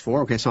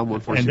 146:4. Okay, Psalm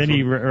 146. And then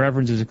he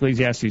references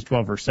Ecclesiastes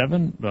 12, verse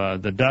 7.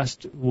 The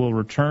dust will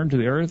return to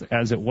the earth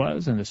as it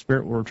was, and the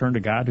spirit will return to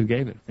God who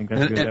gave it. I think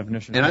that's a good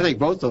definition. And I think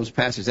both those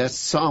passages, that's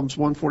Psalms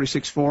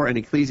 146:4 and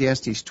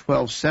Ecclesiastes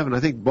 12:7. I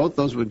think both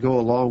those would go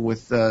along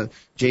with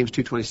James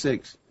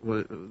 2:26.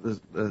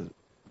 The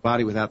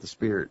body without the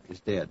spirit is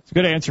dead. It's a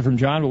good answer from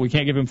John, but we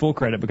can't give him full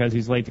credit because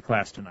he's late to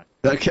class tonight.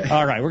 Okay.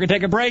 All right, we're going to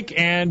take a break,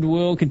 and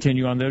we'll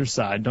continue on the other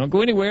side. Don't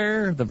go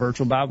anywhere. The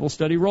virtual Bible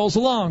study rolls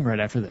along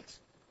right after this.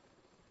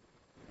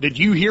 Did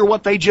you hear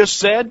what they just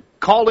said?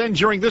 Call in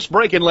during this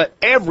break and let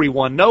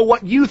everyone know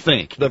what you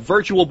think. The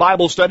virtual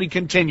Bible study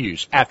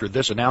continues after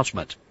this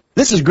announcement.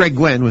 This is Greg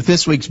Gwynn with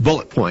this week's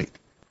bullet point.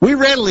 We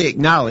readily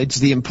acknowledge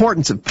the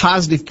importance of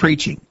positive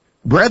preaching.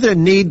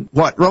 Brethren need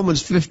what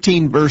Romans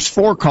 15 verse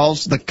 4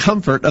 calls the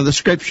comfort of the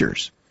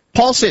Scriptures.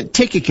 Paul sent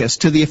Tychicus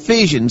to the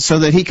Ephesians so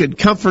that he could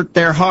comfort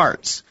their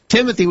hearts.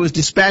 Timothy was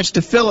dispatched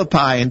to Philippi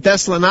and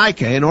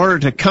Thessalonica in order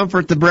to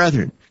comfort the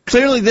brethren.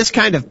 Clearly, this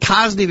kind of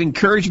positive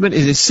encouragement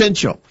is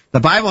essential. The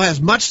Bible has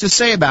much to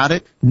say about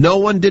it. No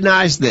one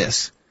denies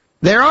this.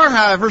 There are,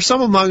 however,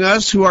 some among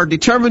us who are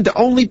determined to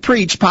only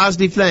preach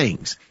positive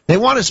things. They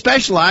want to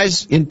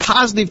specialize in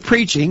positive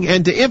preaching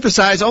and to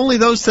emphasize only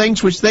those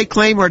things which they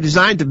claim are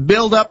designed to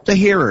build up the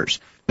hearers.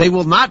 They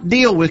will not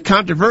deal with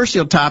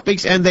controversial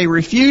topics, and they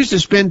refuse to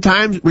spend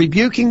time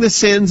rebuking the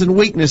sins and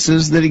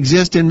weaknesses that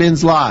exist in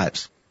men's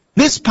lives.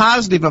 This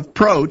positive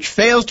approach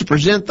fails to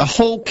present the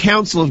whole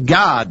counsel of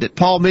God that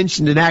Paul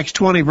mentioned in Acts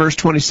 20, verse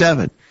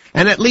 27,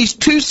 and at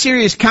least two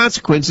serious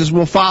consequences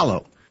will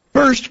follow.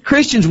 First,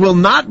 Christians will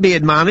not be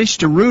admonished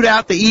to root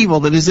out the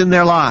evil that is in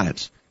their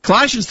lives.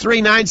 Colossians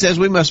 3:9 says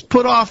we must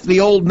put off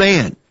the old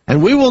man,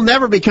 and we will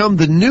never become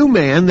the new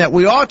man that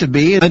we ought to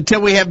be until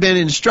we have been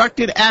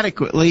instructed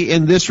adequately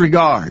in this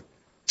regard.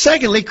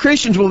 Secondly,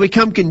 Christians will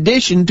become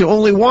conditioned to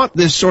only want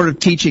this sort of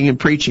teaching and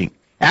preaching.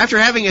 After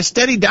having a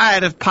steady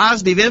diet of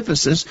positive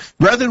emphasis,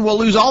 brethren will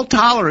lose all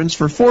tolerance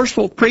for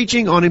forceful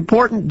preaching on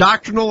important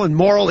doctrinal and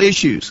moral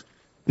issues.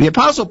 The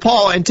Apostle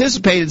Paul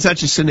anticipated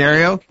such a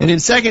scenario, and in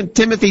 2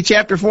 Timothy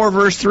chapter 4,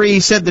 verse 3, he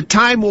said, "The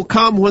time will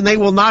come when they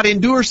will not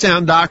endure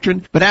sound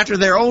doctrine, but after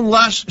their own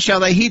lust shall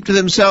they heap to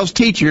themselves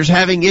teachers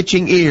having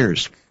itching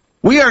ears."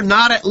 We are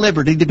not at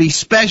liberty to be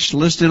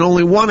specialists in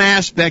only one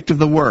aspect of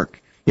the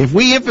work. If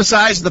we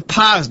emphasize the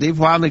positive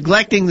while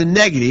neglecting the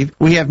negative,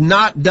 we have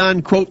not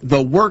done, quote,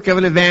 the work of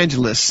an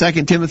evangelist,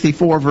 2 Timothy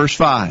 4, verse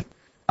 5.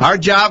 Our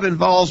job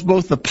involves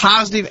both the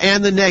positive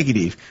and the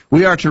negative.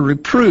 We are to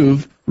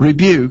reprove,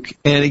 rebuke,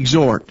 and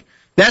exhort.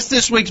 That's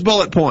this week's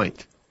bullet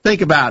point.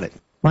 Think about it.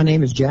 My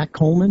name is Jack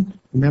Coleman,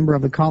 a member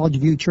of the College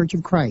View Church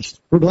of Christ.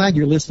 We're glad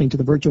you're listening to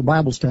the virtual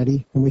Bible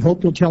study, and we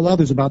hope you'll tell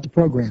others about the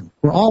program.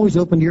 We're always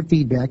open to your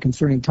feedback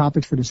concerning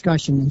topics for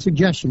discussion and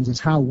suggestions as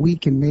how we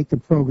can make the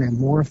program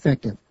more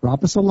effective.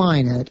 Drop us a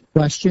line at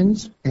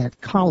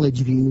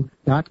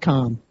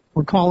questions@collegeview.com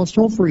or call us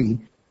toll-free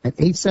at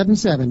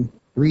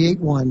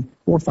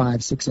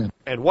 877-381-4567.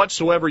 And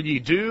whatsoever ye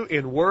do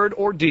in word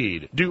or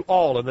deed, do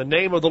all in the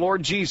name of the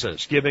Lord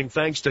Jesus, giving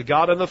thanks to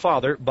God and the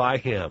Father by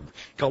Him.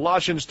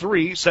 Colossians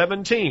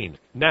 3:17.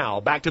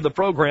 Now, back to the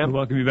program. We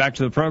welcome you back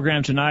to the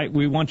program tonight.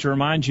 We want to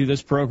remind you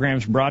this program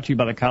is brought to you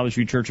by the College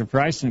View Church of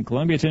Christ in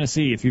Columbia,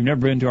 Tennessee. If you've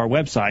never been to our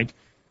website,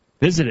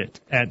 visit it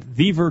at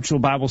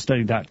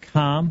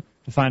thevirtualbiblestudy.com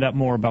to find out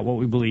more about what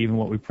we believe and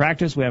what we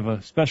practice. We have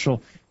a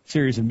special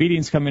series of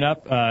meetings coming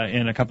up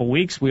in a couple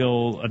weeks.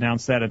 We'll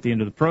announce that at the end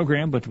of the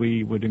program, but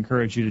we would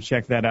encourage you to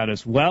check that out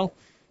as well.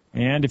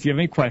 And if you have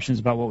any questions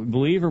about what we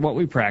believe or what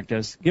we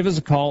practice, give us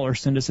a call or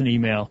send us an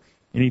email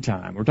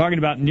anytime. We're talking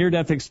about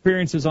near-death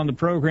experiences on the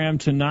program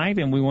tonight,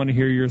 and we want to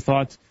hear your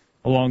thoughts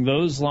along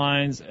those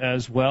lines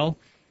as well.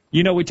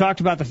 You know, we talked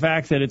about the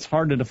fact that it's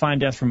hard to define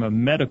death from a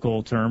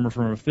medical term or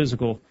from a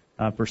physical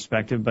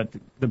perspective, but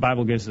the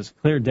Bible gives us a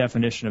clear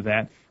definition of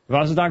that. We've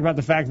also talked about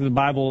the fact that the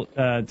Bible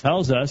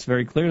tells us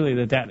very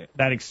clearly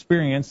that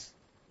experience,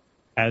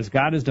 as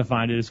God has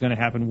defined it, is going to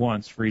happen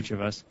once for each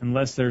of us,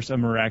 unless there's a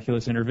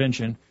miraculous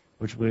intervention,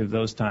 which we believe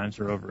those times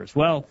are over as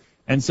well.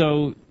 And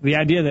so the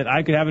idea that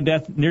I could have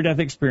a near-death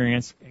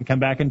experience and come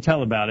back and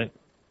tell about it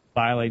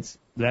violates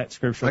that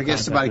scriptural concept. I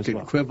guess somebody could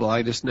well. quibble.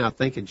 I just now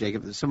thinking,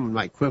 Jacob, that someone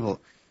might quibble.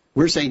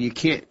 We're saying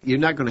you're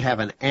not going to have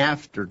an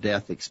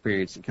after-death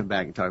experience and come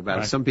back and talk about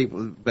it. Some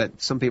people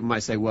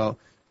might say, well,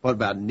 what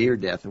about near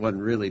death? It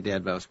wasn't really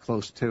dead, but I was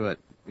close to it.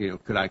 You know,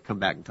 could I come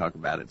back and talk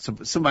about it?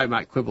 Somebody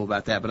might quibble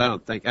about that, but I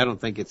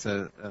don't think it's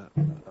a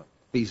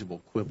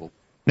feasible quibble.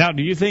 Now,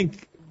 do you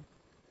think?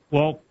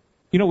 Well,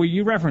 you know,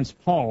 you referenced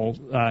Paul,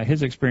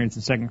 his experience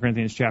in 2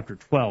 Corinthians chapter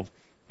 12.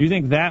 Do you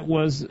think that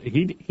was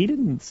he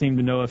didn't seem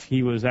to know if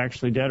he was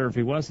actually dead or if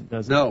he wasn't,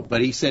 does he? No,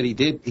 but he said he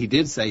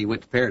did say he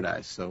went to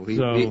paradise, so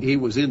he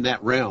was in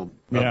that realm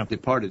of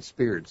departed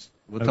spirits.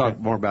 We'll talk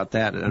more about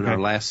that in our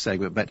last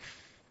segment, but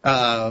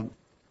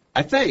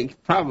I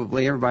think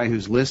probably everybody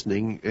who's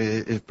listening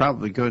is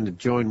probably going to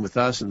join with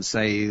us and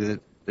say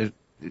that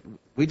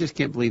we just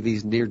can't believe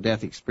these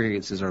near-death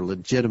experiences are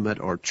legitimate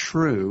or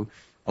true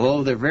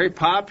although they're very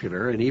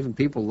popular and even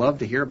people love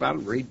to hear about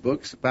them, read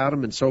books about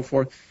them, and so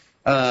forth.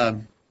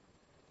 What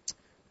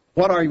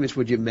arguments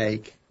would you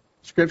make?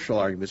 Scriptural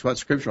arguments. What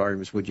scriptural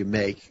arguments would you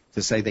make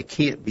to say they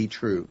can't be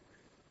true,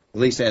 at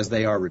least as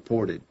they are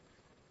reported?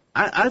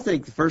 I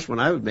think the first one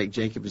I would make,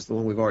 Jacob, is the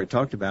one we've already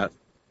talked about.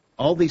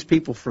 All these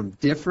people from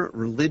different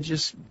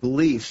religious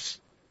beliefs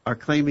are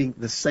claiming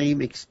the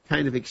same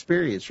kind of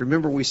experience.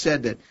 Remember, we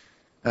said that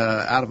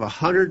out of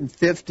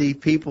 150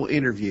 people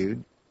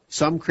interviewed,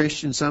 some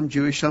Christian, some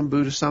Jewish, some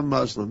Buddhist, some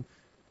Muslim,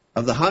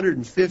 of the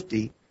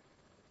 150,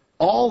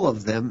 all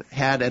of them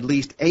had at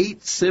least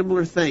 8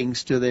 similar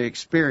things to their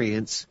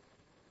experience,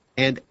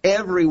 and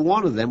every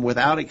one of them,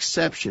 without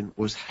exception,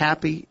 was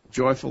happy,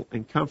 joyful,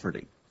 and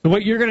comforting. So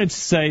what you're going to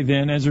say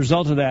then, as a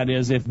result of that,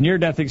 is if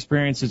near-death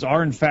experiences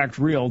are in fact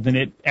real, then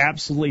it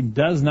absolutely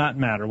does not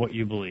matter what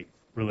you believe.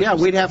 Yeah,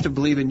 we'd have to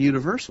believe in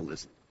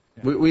universalism.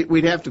 Yeah.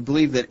 We'd have to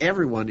believe that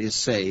everyone is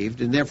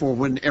saved, and therefore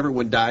when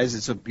everyone dies,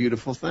 it's a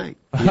beautiful thing.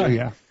 Oh,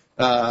 yeah.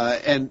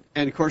 And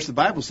of course, the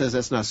Bible says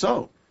that's not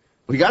so.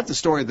 We got the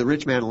story of the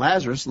rich man and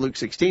Lazarus, Luke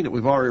 16, that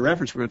we've already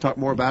referenced. We're going to talk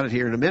more about it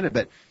here in a minute.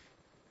 But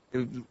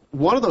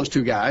one of those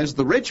two guys,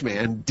 the rich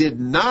man, did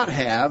not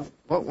have,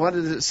 what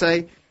did it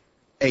say?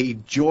 A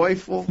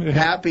joyful,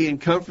 happy, and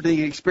comforting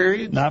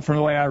experience? Not from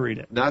the way I read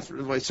it. Not from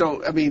the way.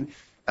 So, I mean,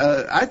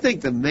 I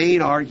think the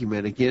main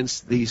argument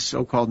against these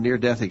so-called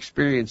near-death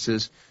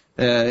experiences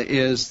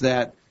is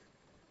that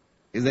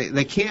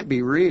they can't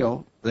be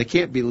real, they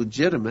can't be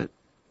legitimate,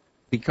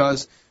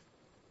 because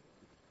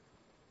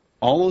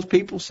all those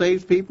people,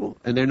 saved people,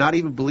 and they're not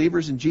even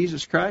believers in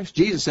Jesus Christ.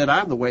 Jesus said,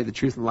 I'm the way, the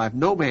truth, and the life.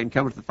 No man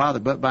cometh to the Father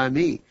but by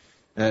me.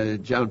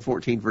 John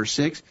 14, verse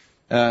 6.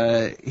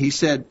 He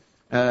said,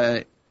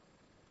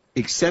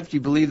 except you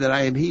believe that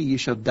I am he, you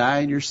shall die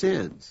in your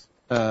sins.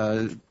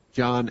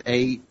 John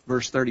 8,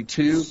 verse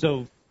 32.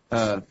 So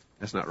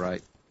that's not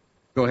right.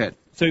 Go ahead.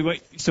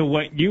 So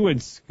what you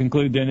would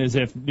conclude then is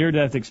if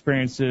near-death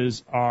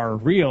experiences are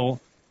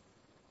real,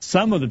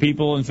 some of the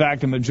people, in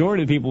fact, a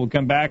majority of the people would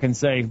come back and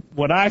say,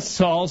 what I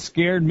saw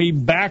scared me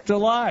back to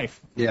life.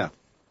 Yeah.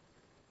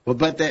 Well,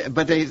 but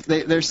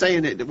they're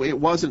saying it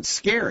wasn't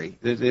scary.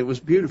 It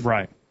was beautiful.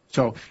 Right.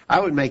 So I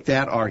would make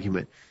that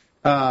argument.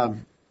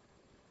 What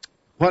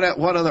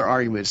other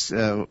arguments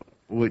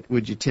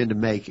would you tend to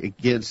make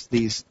against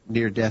these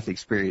near-death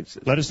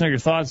experiences? Let us know your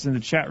thoughts in the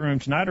chat room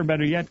tonight, or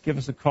better yet, give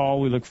us a call.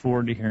 We look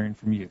forward to hearing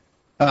from you.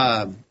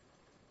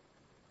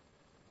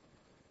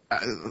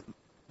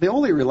 The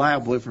only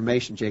reliable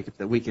information, Jacob,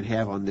 that we can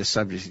have on this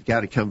subject has got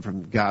to come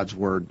from God's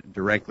Word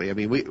directly. I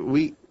mean,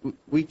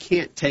 we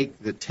can't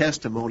take the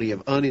testimony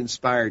of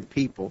uninspired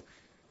people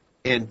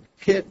and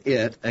pit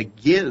it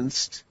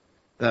against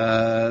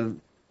the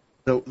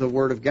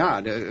Word of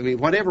God. I mean,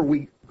 whatever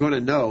we're going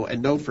to know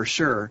and know for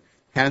sure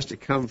has to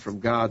come from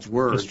God's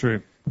Word. That's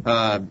true.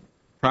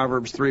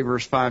 Proverbs 3,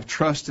 verse 5,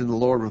 trust in the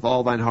Lord with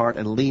all thine heart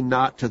and lean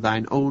not to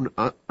thine own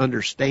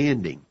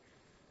understanding.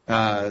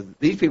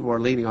 These people are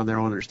leaning on their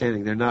own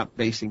understanding. They're not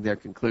basing their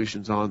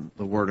conclusions on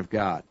the Word of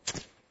God.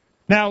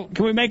 Now,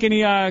 can we make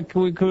any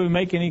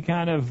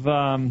kind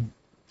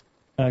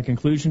of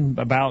conclusion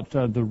about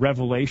the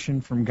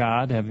revelation from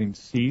God having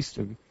ceased?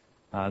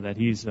 That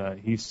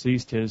he's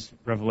ceased his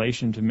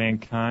revelation to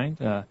mankind,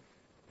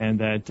 and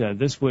that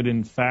this would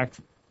in fact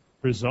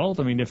result.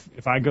 I mean,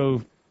 if I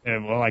go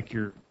like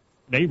your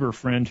neighbor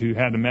friend who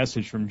had a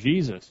message from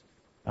Jesus,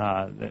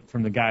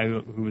 from the guy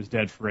who was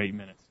dead for 8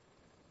 minutes.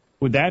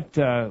 Would that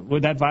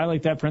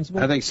violate that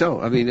principle? I think so.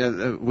 I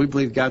mean, we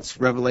believe God's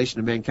revelation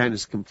to mankind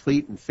is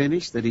complete and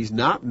finished, that he's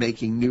not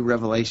making new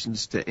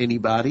revelations to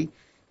anybody.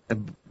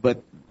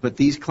 But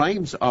these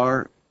claims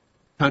are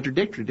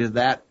contradictory to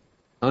that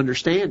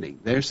understanding.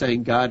 They're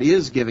saying God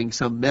is giving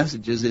some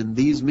messages in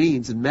these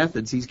means and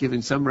methods. He's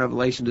giving some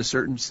revelation to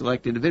certain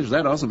select individuals.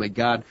 That also makes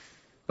God,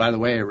 by the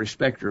way, a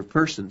respecter of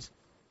persons.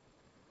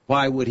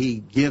 Why would he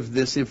give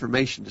this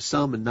information to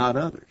some and not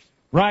others?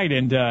 Right,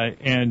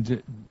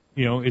 and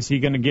you know, is he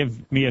going to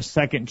give me a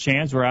second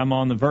chance where I'm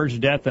on the verge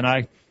of death and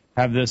I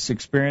have this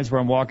experience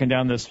where I'm walking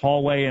down this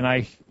hallway and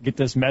I get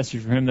this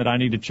message from him that I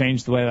need to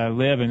change the way that I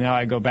live, and now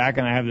I go back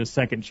and I have this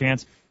second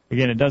chance?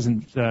 Again, it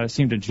doesn't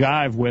seem to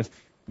jive with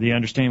the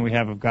understanding we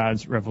have of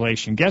God's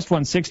revelation. Guest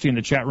 160 in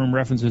the chat room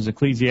references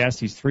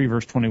Ecclesiastes 3,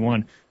 verse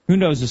 21. Who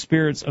knows the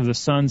spirits of the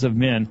sons of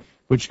men,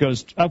 which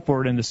goes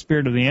upward, and the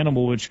spirit of the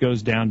animal, which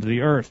goes down to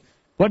the earth?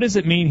 What does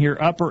it mean here,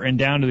 upper and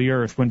down to the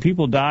earth? When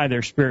people die,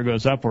 their spirit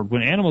goes upward.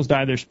 When animals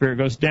die, their spirit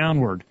goes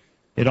downward.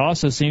 It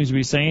also seems to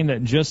be saying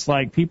that just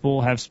like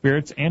people have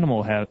spirits,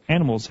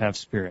 animals have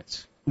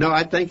spirits. No,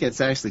 I think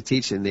it's actually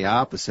teaching the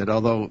opposite,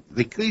 although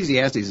the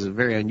Ecclesiastes is a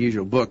very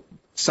unusual book.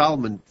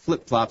 Solomon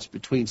flip-flops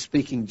between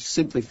speaking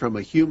simply from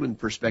a human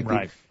perspective,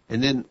 right,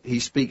 and then he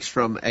speaks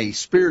from a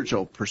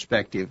spiritual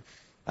perspective.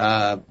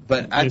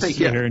 But I think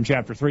here in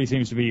chapter 3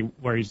 seems to be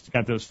where he's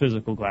got those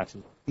physical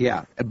glasses.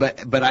 Yeah,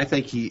 but I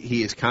think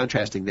he is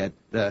contrasting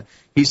that.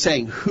 He's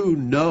saying who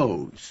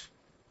knows.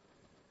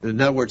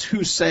 In other words,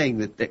 who's saying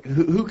that?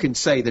 Who can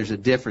say there's a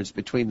difference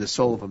between the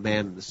soul of a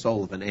man and the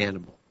soul of an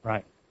animal?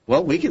 Right.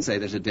 Well, we can say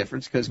there's a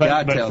difference because But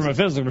God tells from a us.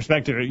 physical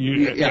perspective,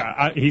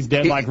 he's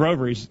dead like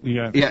Rover.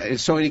 Yeah,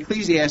 so in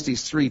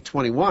Ecclesiastes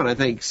 3:21, I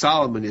think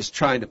Solomon is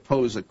trying to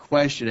pose a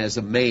question as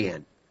a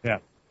man. Yeah.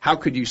 How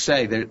could you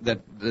say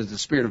that the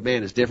spirit of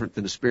man is different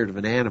than the spirit of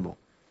an animal?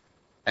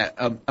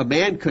 A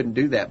man couldn't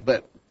do that,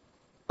 but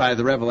by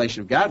the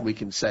revelation of God, we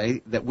can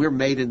say that we're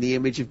made in the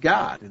image of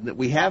God and that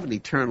we have an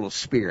eternal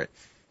spirit.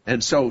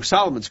 And so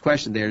Solomon's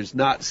question there is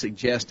not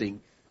suggesting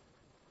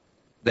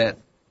that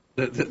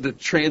the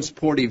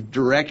transportive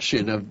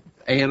direction of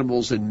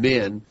animals and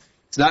men.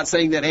 It's not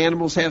saying that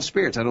animals have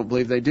spirits. I don't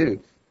believe they do.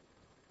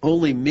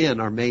 Only men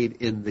are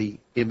made in the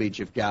image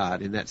of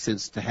God, in that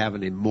sense, to have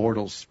an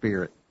immortal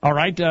spirit. All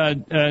right.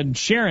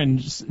 Sharon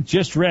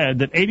just read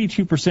that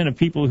 82% of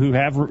people who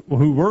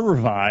were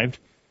revived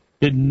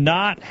did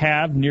not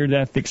have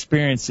near-death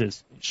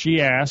experiences.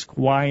 She asked,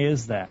 why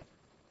is that?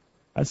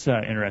 That's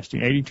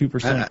interesting.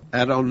 82%.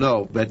 I don't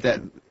know, but that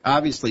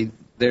obviously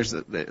there's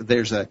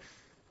a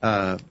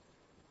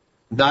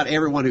not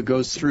everyone who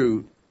goes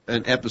through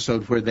an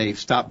episode where they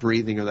stop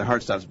breathing or their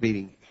heart stops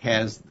beating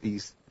has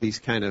these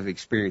kind of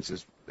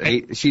experiences.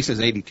 She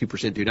says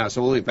 82% do not,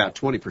 so only about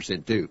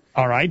 20% do.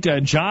 All right.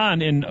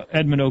 John in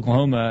Edmond,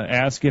 Oklahoma,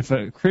 asked if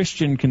a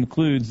Christian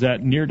concludes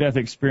that near-death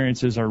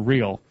experiences are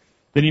real,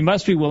 then he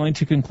must be willing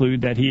to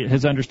conclude that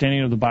his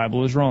understanding of the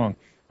Bible is wrong.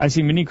 I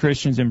see many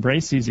Christians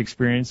embrace these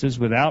experiences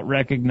without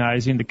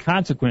recognizing the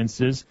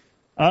consequences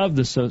of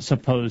the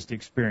supposed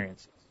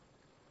experiences.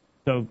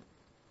 So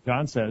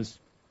John says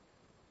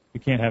you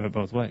can't have it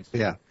both ways.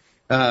 Yeah.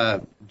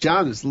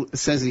 John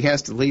says he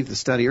has to leave the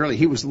study early.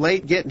 He was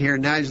late getting here,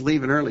 and now he's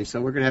leaving early. So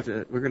we're going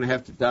to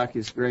have to dock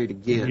his grade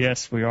again.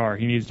 Yes, we are.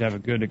 He needs to have a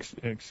good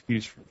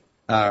excuse for it.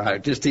 All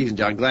right, just teasing,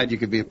 John. Glad you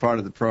could be a part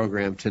of the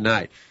program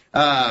tonight.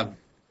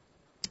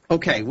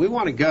 Okay, we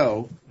want to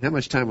go. How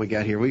much time we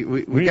got here?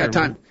 We got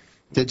time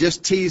to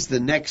just tease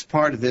the next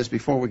part of this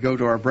before we go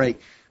to our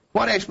break.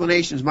 What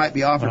explanations might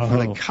be offered for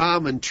the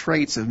common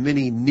traits of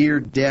many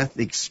near-death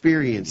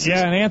experiences?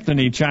 Yeah, and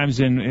Anthony chimes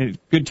in.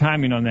 Good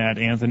timing on that,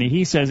 Anthony.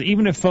 He says,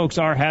 even if folks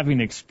are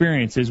having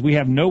experiences, we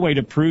have no way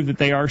to prove that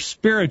they are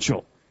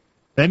spiritual.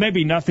 They may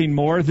be nothing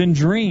more than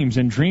dreams,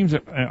 and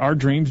are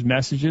dreams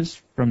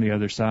messages from the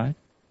other side?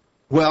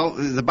 Well,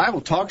 the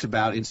Bible talks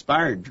about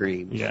inspired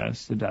dreams.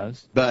 Yes, it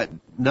does. But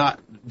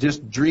not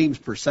just dreams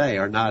per se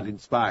are not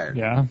inspired.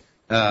 Yeah.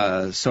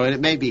 So it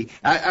may be.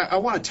 I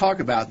want to talk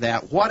about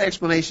that. What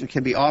explanation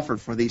can be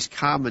offered for these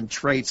common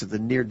traits of the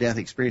near-death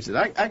experiences?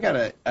 I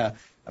got a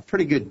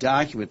pretty good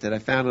document that I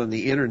found on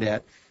the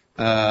internet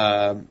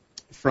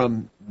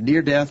from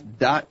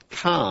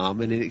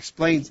neardeath.com, and it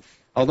explains.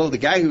 Although the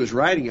guy who is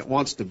writing it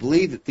wants to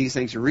believe that these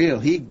things are real,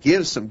 he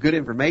gives some good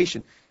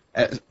information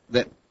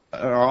that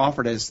are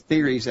offered as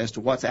theories as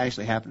to what's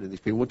actually happened to these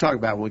people. We'll talk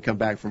about it when we come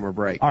back from our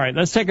break. All right,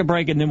 let's take a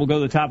break, and then we'll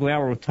go to the top of the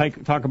hour. We'll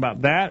talk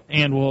about that,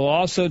 and we'll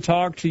also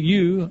talk to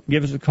you.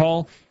 Give us a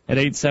call at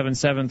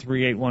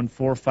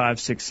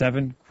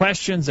 877-381-4567.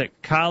 Questions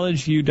at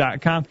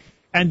collegeview.com.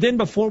 And then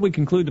before we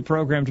conclude the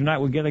program tonight,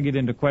 we're going to get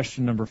into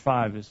question number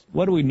 5, is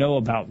what do we know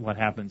about what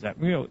happens?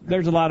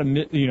 There's a lot of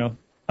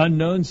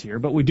unknowns here,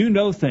 but we do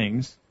know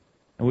things.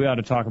 And we ought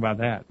to talk about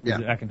that. Yeah.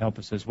 That can help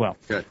us as well.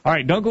 Good. All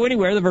right, don't go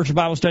anywhere. The Virtual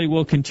Bible Study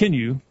will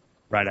continue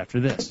right after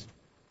this.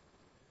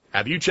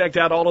 Have you checked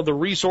out all of the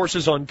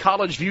resources on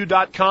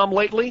collegeview.com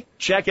lately?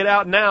 Check it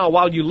out now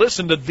while you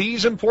listen to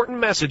these important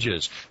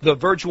messages. The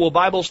Virtual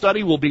Bible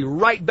Study will be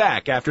right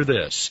back after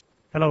this.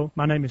 Hello,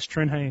 my name is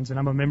Trent Haynes, and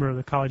I'm a member of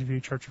the College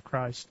View Church of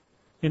Christ.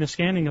 In a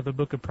scanning of the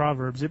book of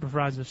Proverbs, it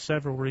provides us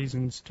several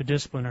reasons to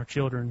discipline our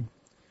children.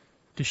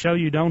 To show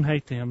you don't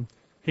hate them,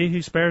 he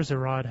who spares the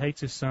rod hates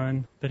his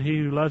son, but he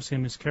who loves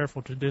him is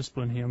careful to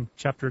discipline him.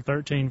 Chapter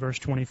 13, verse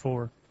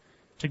 24.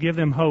 To give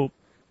them hope,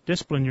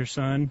 discipline your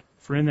son,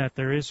 for in that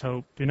there is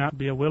hope. Do not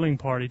be a willing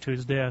party to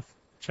his death.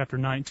 Chapter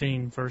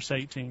 19, verse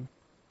 18.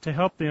 To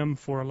help them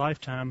for a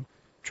lifetime,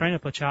 train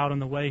up a child in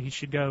the way he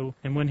should go,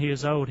 and when he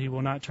is old he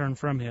will not turn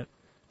from it.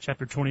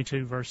 Chapter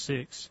 22, verse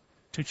 6.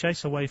 To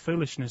chase away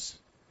foolishness.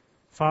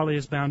 Folly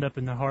is bound up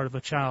in the heart of a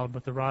child,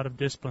 but the rod of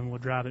discipline will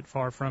drive it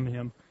far from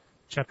him.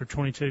 Chapter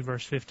 22,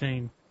 verse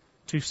 15.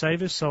 To save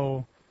his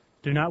soul,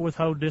 do not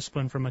withhold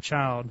discipline from a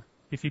child.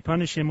 If you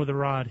punish him with a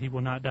rod, he will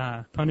not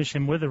die. Punish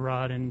him with a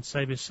rod and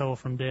save his soul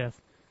from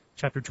death.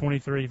 Chapter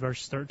 23,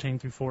 verses 13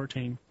 through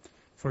 14.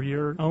 For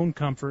your own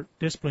comfort,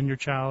 discipline your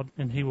child,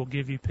 and he will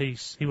give you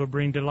peace. He will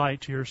bring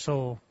delight to your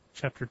soul.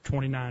 Chapter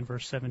 29,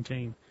 verse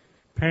 17.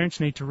 Parents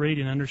need to read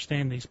and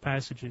understand these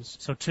passages.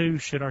 So too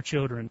should our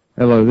children.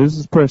 Hello, this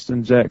is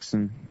Preston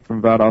Jackson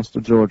from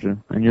Valdosta, Georgia,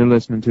 and you're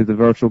listening to the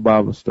Virtual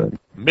Bible Study.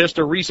 Missed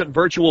a recent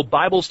Virtual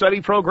Bible Study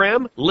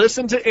program?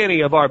 Listen to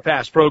any of our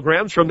past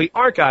programs from the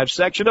archive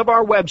section of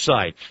our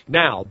website.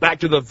 Now, back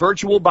to the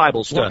Virtual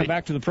Bible Study. Welcome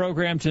back to the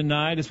program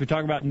tonight as we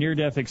talk about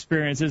near-death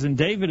experiences. And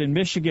David in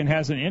Michigan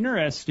has an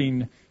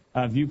interesting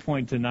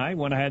viewpoint tonight,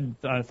 one I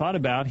had thought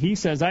about. He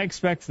says, I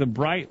expect the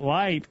bright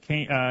light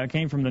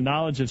came from the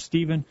knowledge of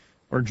Stephen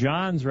or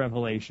John's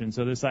revelation.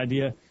 So this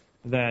idea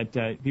that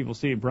people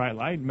see a bright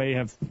light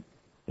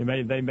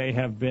they may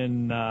have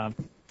been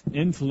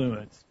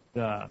influenced.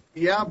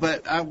 Yeah,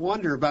 but I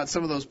wonder about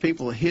some of those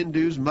people,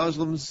 Hindus,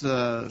 Muslims.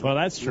 Well,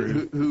 that's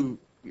true.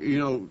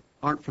 Who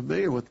aren't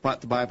familiar with what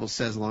the Bible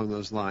says along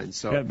those lines.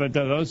 So, yeah, but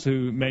those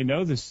who may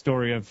know the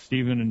story of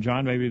Stephen and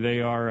John, maybe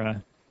they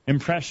are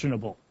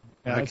impressionable.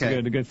 Yeah, that's okay.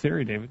 a good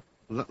theory, David.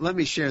 Let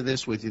me share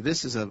this with you.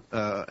 This is an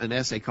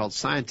essay called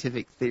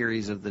Scientific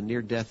Theories of the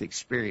Near-Death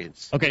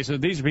Experience. Okay, so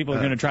these are people who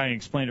are going to try and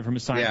explain it from a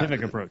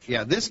scientific approach.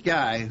 Yeah, this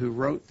guy who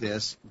wrote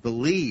this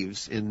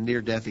believes in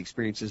near-death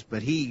experiences,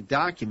 but he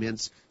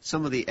documents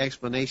some of the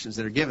explanations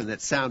that are given that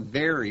sound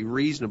very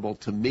reasonable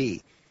to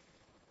me.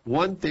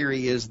 One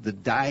theory is the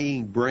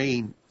dying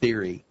brain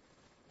theory.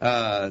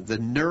 The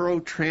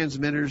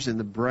neurotransmitters in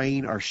the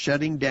brain are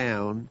shutting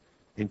down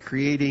and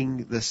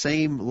creating the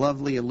same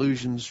lovely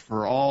illusions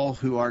for all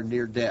who are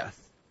near death.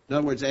 In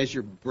other words, as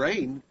your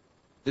brain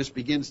just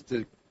begins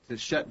to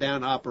shut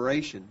down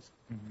operations,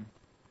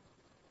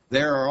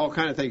 there are all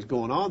kinds of things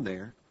going on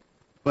there,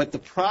 but the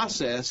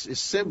process is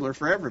similar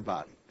for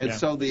everybody. And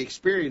so the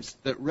experience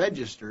that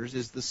registers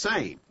is the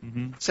same.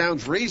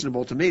 Sounds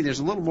reasonable to me. There's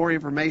a little more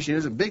information.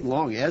 There's a big,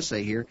 long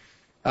essay here.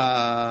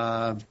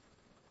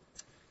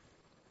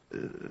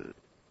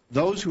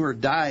 Those who are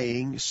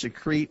dying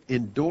secrete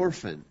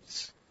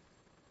endorphins.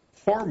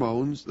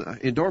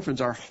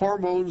 Endorphins are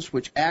hormones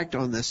which act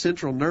on the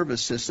central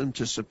nervous system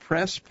to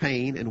suppress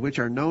pain and which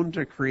are known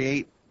to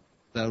create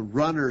the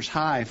runner's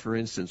high, for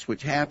instance,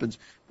 which happens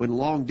when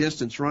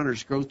long-distance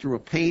runners go through a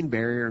pain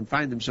barrier and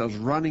find themselves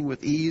running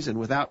with ease and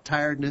without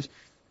tiredness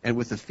and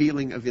with a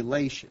feeling of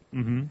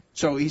elation.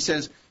 So he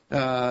says,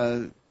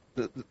 in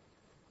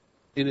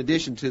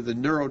addition to the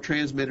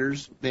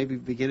neurotransmitters maybe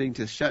beginning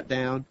to shut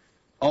down,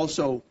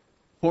 also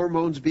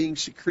hormones being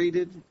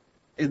secreted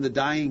in the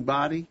dying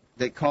body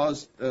that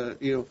cause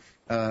a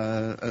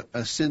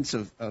sense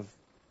of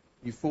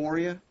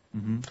euphoria.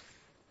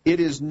 It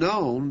is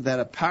known that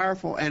a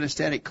powerful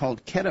anesthetic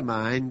called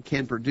ketamine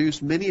can produce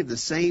many of the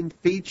same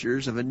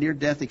features of a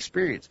near-death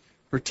experience,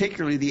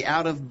 particularly the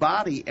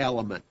out-of-body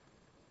element.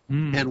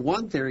 And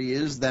one theory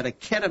is that a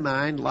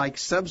ketamine-like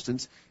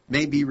substance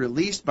may be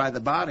released by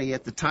the body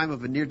at the time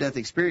of a near-death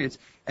experience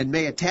and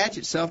may attach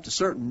itself to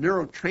certain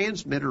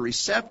neurotransmitter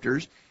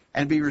receptors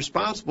and be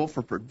responsible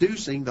for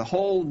producing the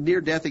whole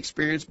near-death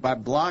experience by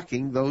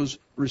blocking those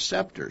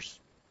receptors.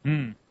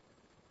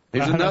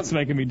 That's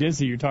making me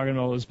dizzy. You're talking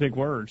all those big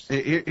words.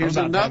 Here's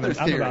another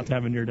theory. I'm about to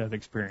have a near-death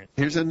experience.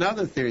 Here's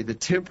another theory, the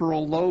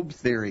temporal lobe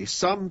theory.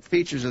 Some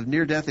features of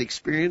near-death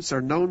experience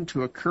are known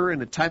to occur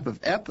in a type of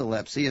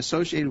epilepsy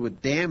associated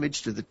with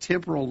damage to the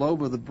temporal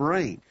lobe of the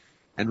brain.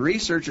 And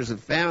researchers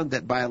have found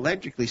that by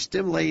electrically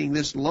stimulating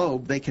this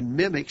lobe, they can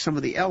mimic some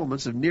of the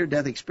elements of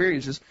near-death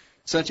experiences,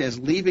 such as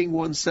leaving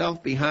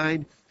oneself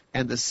behind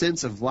and the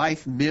sense of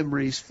life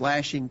memories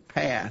flashing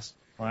past.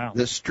 Wow.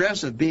 The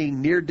stress of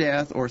being near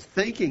death or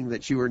thinking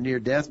that you are near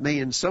death may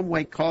in some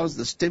way cause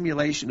the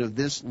stimulation of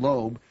this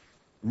lobe.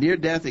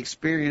 Near-death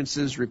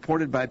experiences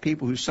reported by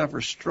people who suffer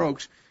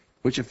strokes,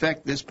 which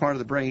affect this part of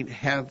the brain,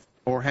 have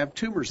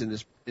tumors in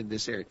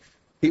this area.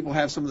 People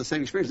have some of the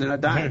same experience. They're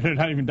not dying. They're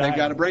not even dying. They've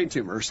got a brain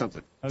tumor or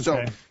something.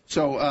 Okay.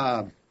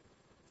 So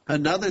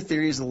another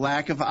theory is the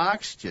lack of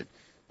oxygen.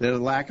 The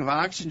lack of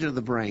oxygen to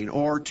the brain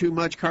or too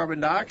much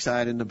carbon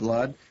dioxide in the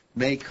blood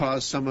may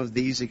cause some of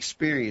these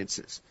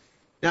experiences.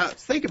 Now,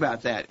 think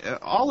about that.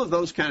 All of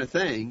those kind of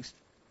things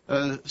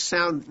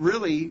sound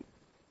really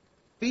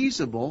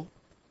feasible,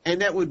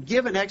 and that would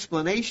give an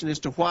explanation as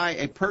to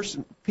why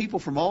people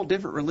from all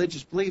different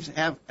religious beliefs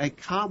have a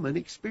common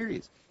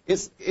experience.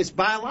 It's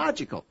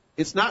biological.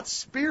 It's not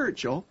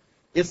spiritual.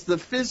 It's the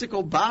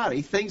physical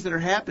body, things that are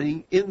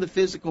happening in the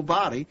physical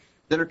body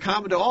that are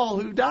common to all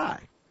who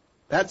die.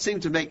 That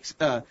seems to make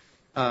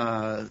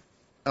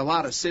a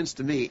lot of sense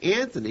to me.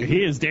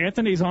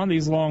 Anthony's on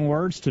these long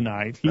words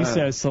tonight. He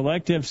says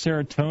selective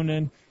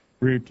serotonin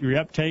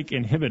reuptake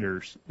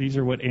inhibitors. These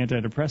are what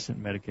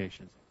antidepressant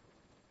medications.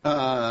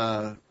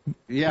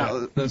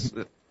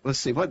 Let's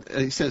see. What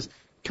he says,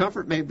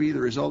 comfort may be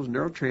the result of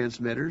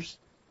neurotransmitters.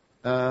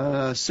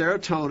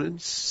 Serotonin,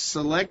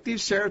 selective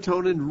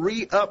serotonin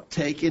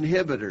reuptake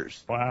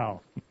inhibitors.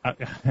 Wow.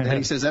 And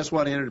he says that's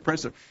what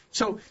antidepressants.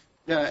 So,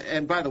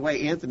 and by the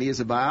way, Anthony is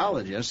a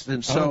biologist,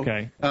 and so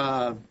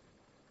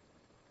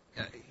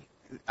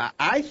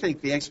I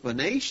think the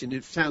explanation,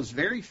 it sounds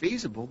very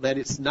feasible, that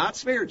it's not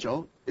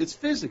spiritual, it's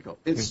physical.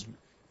 It's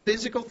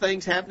physical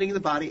things happening in the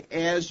body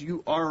as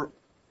you are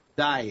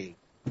dying.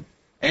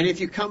 And if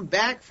you come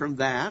back from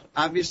that,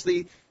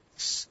 obviously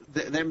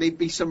there may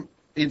be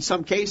in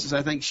some cases,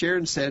 I think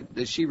Sharon said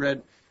that she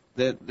read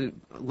that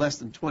less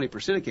than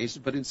 20% of cases,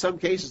 but in some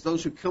cases,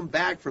 those who come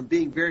back from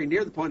being very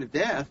near the point of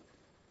death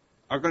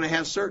are going to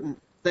have certain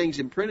things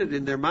imprinted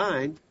in their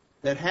mind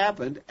that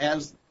happened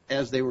as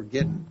they were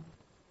getting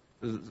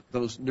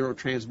those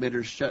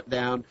neurotransmitters shut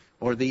down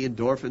or the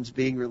endorphins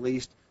being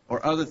released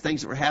or other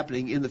things that were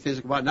happening in the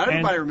physical body. Not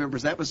everybody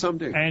remembers that, but some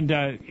do. And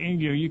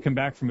you come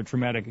back from a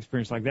traumatic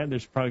experience like that,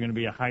 there's probably going to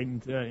be a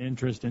heightened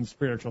interest in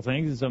spiritual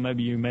things, and so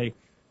maybe you may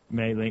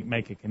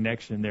make a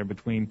connection there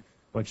between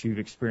what you've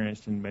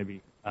experienced and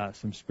maybe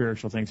some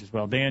spiritual things as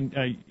well.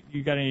 Dan,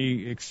 you got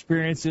any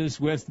experiences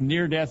with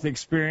near-death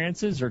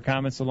experiences or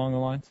comments along the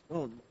lines?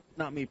 Well,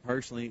 not me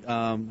personally.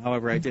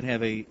 However, I did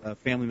have a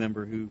family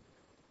member who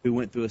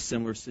went through a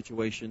similar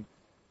situation.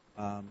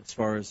 As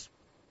far as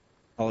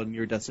call it a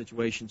near-death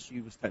situation,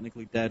 she was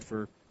technically dead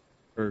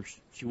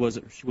she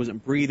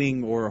wasn't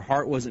breathing, or her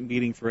heart wasn't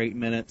beating for 8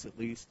 minutes at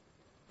least.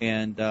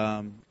 And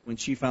when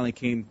she finally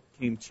came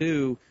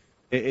to,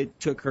 it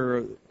took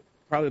her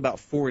probably about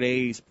 4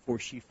 days before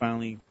she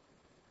finally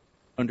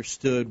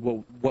understood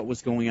what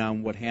was going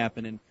on, what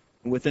happened. And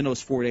within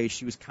those 4 days,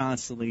 she was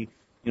constantly,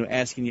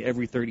 asking you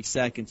every 30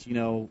 seconds,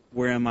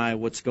 where am I,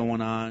 what's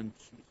going on?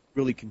 She was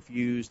really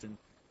confused,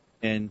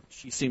 and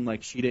she seemed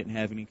like she didn't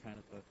have any kind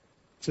of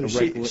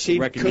she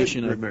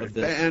recognition of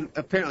this. And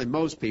apparently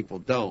most people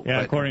don't. Yeah,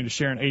 but, according to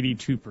Sharon,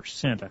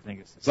 82%, I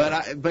think it's. But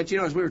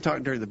as we were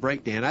talking during the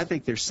break, Dan, I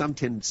think there's some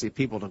tendency of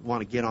people to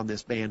want to get on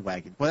this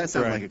bandwagon. Well, that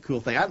sounds like a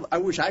cool thing. I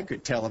wish I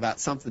could tell about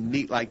something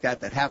neat like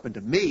that happened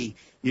to me,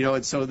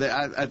 and so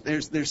that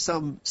there's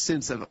some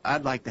sense of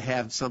I'd like to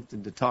have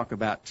something to talk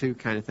about too,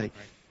 kind of thing.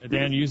 Right.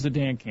 Dan, use the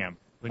Dan cam.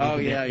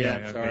 Sorry.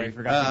 Okay, you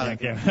forgot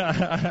the Dan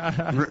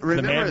cam.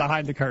 The man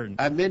behind the curtain.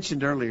 I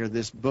mentioned earlier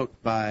this book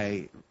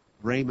by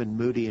Raymond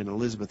Moody and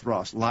Elizabeth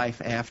Ross,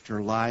 Life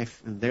After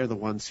Life, and they're the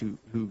ones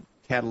who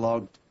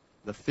cataloged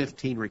the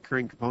 15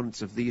 recurring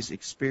components of these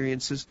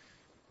experiences,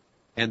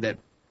 and that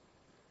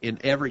in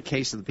every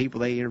case of the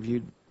people they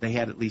interviewed, they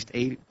had at least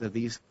 8 of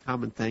these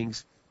common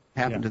things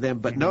happen to them.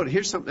 But note,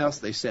 here's something else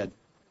they said.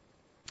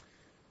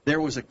 There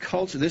was a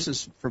culture, this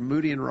is from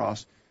Moody and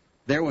Ross,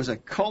 there was a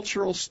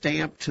cultural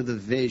stamp to the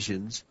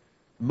visions.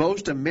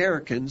 Most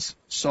Americans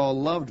saw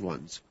loved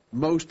ones.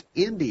 Most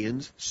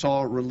Indians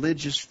saw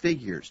religious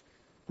figures.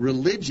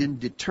 Religion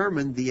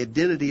determined the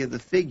identity of the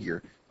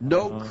figure.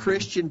 No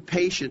Christian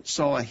patient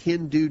saw a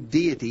Hindu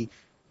deity.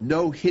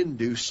 No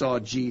Hindu saw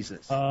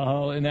Jesus.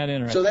 Oh, isn't that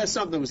interesting? So that's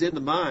something that was in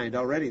the mind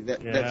already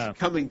that's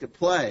coming to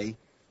play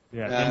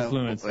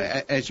influence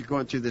as you're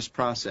going through this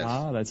process.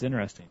 Oh, that's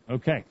interesting.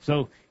 Okay,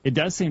 so it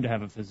does seem to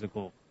have a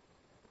physical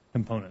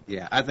component.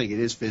 Yeah, I think it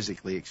is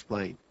physically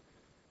explained.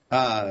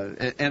 For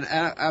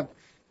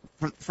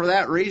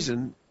that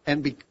reason,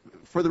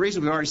 for the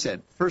reason we already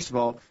said, first of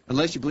all,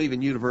 unless you believe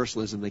in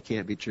universalism, they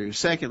can't be true.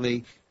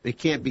 Secondly, they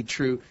can't be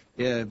true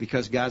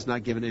because God's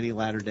not given any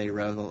latter-day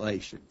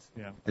revelations.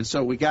 Yeah. And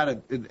so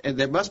and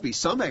there must be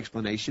some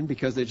explanation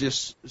because there's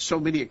just so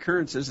many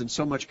occurrences and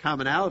so much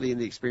commonality in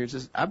the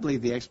experiences. I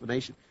believe the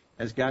explanation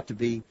has got to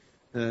be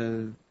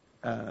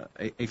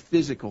a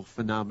physical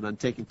phenomenon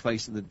taking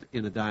place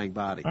in a dying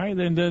body. All right,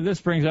 then this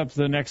brings up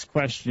the next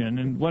question.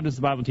 And what does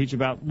the Bible teach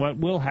about what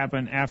will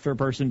happen after a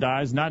person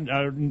dies? Not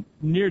a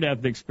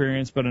near-death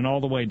experience, but an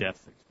all-the-way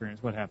death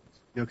experience. What happens?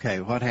 Okay,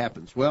 what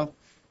happens? Well,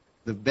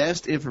 the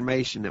best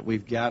information that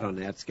we've got on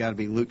that's got to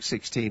be Luke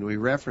 16. We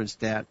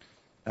referenced that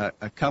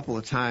a couple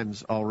of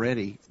times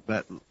already,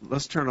 but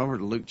let's turn over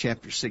to Luke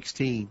chapter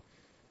 16.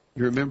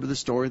 You remember the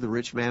story of the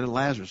rich man and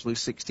Lazarus, Luke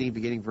 16,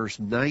 beginning verse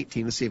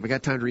 19. Let's see if I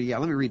got time to read. Yeah,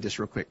 let me read this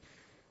real quick.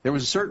 There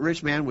was a certain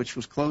rich man which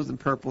was clothed in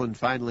purple and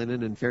fine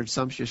linen and fared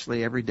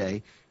sumptuously every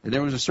day. And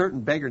there was a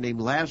certain beggar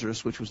named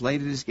Lazarus which was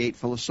laid at his gate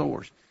full of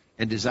sores,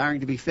 and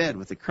desiring to be fed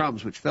with the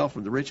crumbs which fell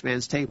from the rich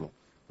man's table.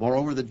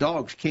 Moreover, the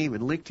dogs came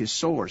and licked his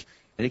sores.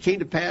 And it came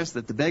to pass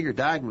that the beggar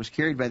died and was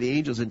carried by the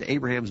angels into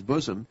Abraham's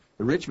bosom.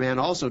 The rich man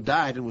also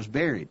died and was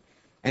buried.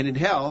 And in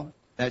hell,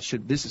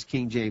 this is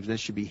King James, that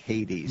should be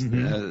Hades.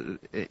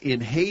 Mm-hmm.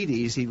 In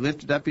Hades he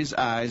lifted up his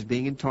eyes,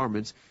 being in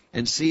torments,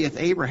 and seeth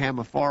Abraham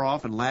afar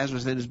off and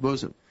Lazarus in his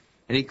bosom.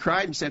 And he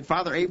cried and said,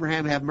 Father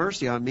Abraham, have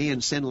mercy on me,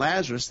 and send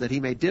Lazarus, that he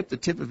may dip the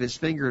tip of his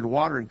finger in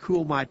water and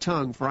cool my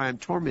tongue, for I am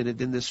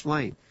tormented in this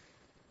flame.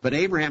 But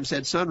Abraham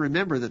said, Son,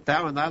 remember that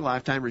thou in thy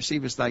lifetime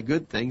receivest thy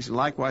good things, and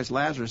likewise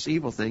Lazarus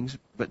evil things.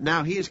 But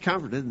now he is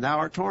comforted, and thou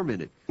art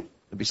tormented.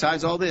 And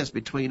besides all this,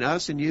 between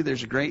us and you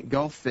there's a great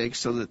gulf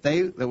fixed, so that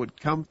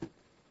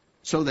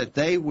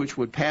they which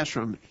would pass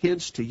from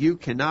hence to you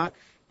cannot,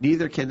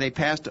 neither can they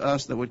pass to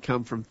us that would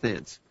come from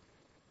thence.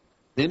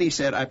 Then he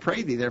said, I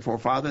pray thee, therefore,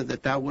 Father,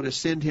 that thou wouldest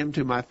send him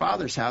to my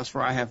father's house,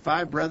 for I have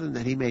 5 brethren,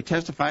 that he may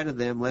testify to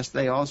them, lest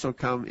they also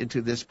come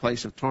into this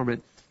place of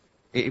torment.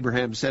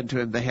 Abraham said to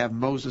him, They have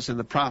Moses and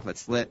the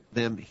prophets, let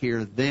them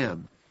hear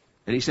them.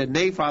 And he said,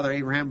 Nay, Father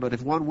Abraham, but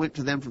if one went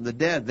to them from the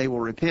dead, they will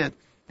repent.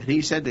 And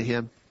he said to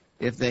him,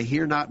 If they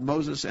hear not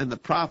Moses and the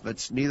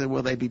prophets, neither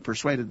will they be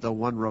persuaded, though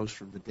one rose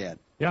from the dead.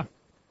 Yeah.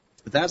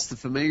 But that's the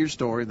familiar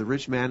story, the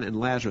rich man and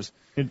Lazarus.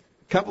 A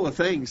couple of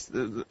things,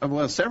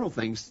 several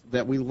things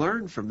that we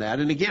learned from that.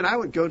 And again, I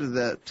would go to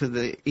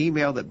the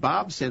email that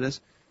Bob sent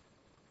us.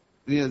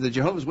 The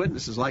Jehovah's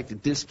Witnesses like to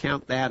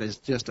discount that as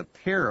just a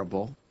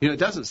parable. It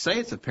doesn't say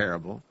it's a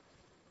parable.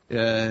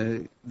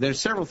 There's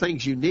several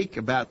things unique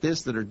about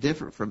this that are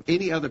different from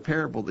any other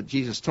parable that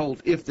Jesus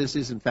told, if this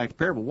is in fact a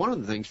parable. One of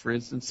the things, for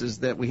instance, is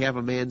that we have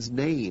a man's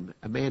name.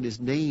 A man is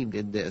named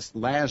in this,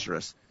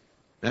 Lazarus.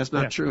 That's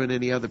not true in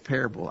any other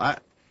parable.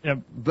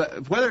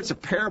 But whether it's a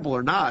parable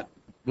or not,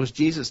 was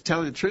Jesus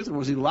telling the truth or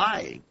was he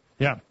lying?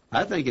 Yeah.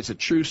 I think it's a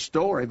true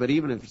story, but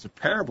even if it's a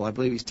parable, I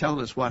believe he's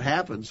telling us what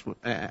happens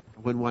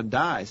when one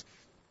dies.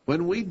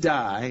 When we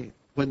die,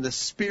 when the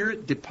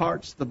spirit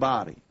departs the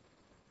body,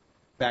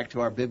 back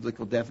to our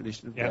biblical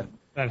definition of death,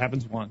 that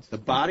happens once. the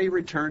body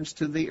returns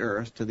to the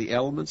earth, to the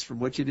elements from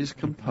which it is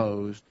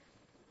composed.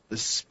 The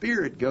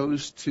spirit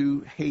goes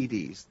to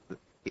Hades.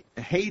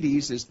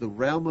 Hades is the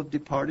realm of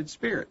departed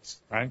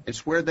spirits. Right.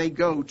 It's where they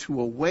go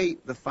to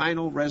await the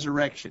final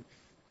resurrection.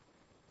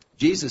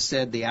 Jesus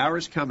said, the hour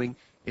is coming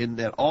in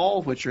that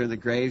all which are in the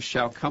grave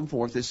shall come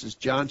forth. This is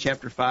John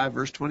chapter 5,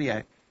 verse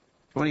 28.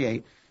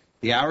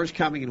 The hour is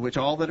coming in which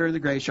all that are in the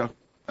grave shall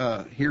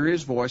hear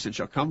his voice and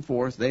shall come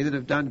forth, they that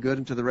have done good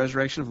unto the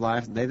resurrection of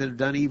life, and they that have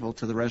done evil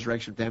to the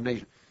resurrection of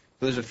damnation.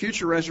 So there's a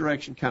future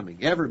resurrection coming.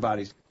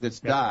 Everybody that's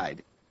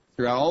died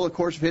throughout all the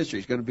course of history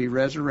is going to be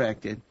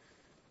resurrected.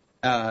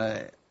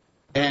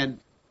 And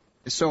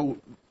so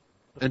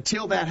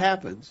until that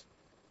happens,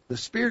 the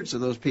spirits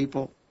of those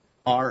people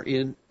are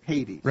in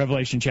Hades.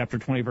 Revelation chapter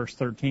 20, verse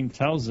 13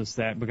 tells us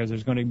that, because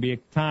there's going to be a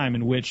time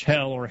in which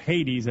hell, or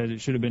Hades, as it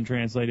should have been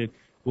translated,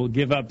 will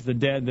give up the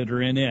dead that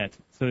are in it.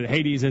 So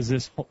Hades is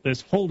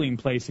this holding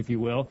place, if you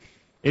will.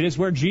 It is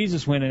where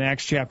Jesus went in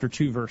Acts chapter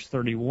 2, verse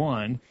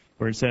 31,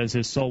 where it says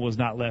his soul was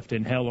not left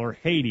in hell or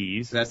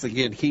Hades. That's,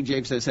 again, King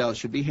James says hell. It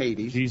should be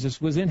Hades. Jesus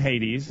was in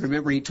Hades.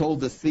 Remember, he told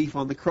the thief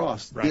on the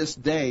cross, this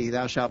day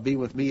thou shalt be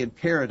with me in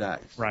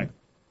paradise. Right.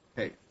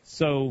 Okay.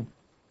 So,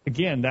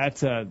 again,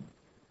 that's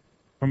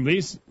from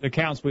these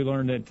accounts we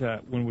learned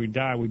that when we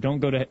die, we don't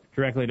go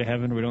directly to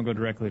heaven, we don't go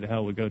directly to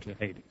hell, we go to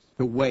Hades.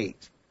 To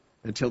wait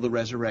until the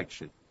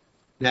resurrection.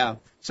 Now,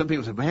 some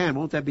people say, man,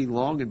 won't that be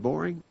long and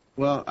boring?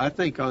 Well, I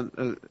think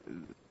on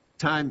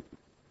time,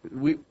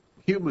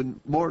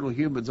 mortal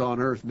humans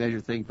on earth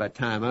measure things by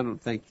time. I don't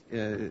think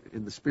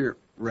in the spirit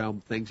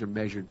realm things are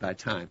measured by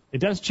time. It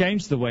does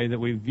change the way that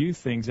we view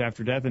things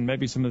after death, and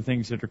maybe some of the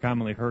things that are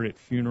commonly heard at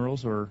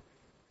funerals, or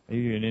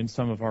even in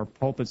some of our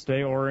pulpits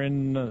today, or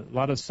in a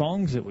lot of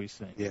songs that we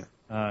sing. Yeah.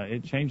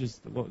 It changes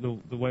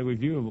the way we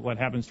view what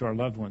happens to our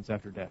loved ones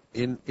after death.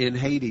 In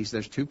Hades,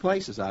 there's two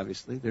places,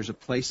 obviously. There's a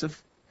place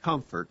of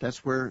comfort.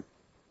 That's where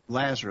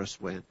Lazarus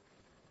went.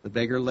 The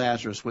beggar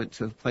Lazarus went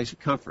to a place of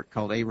comfort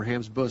called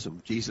Abraham's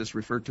bosom. Jesus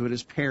referred to it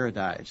as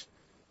paradise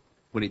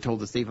when he told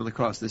the thief on the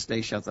cross, this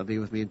day shalt thou be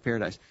with me in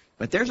paradise.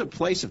 But there's a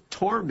place of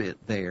torment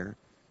there.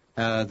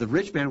 The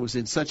rich man was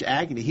in such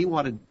agony, he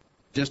wanted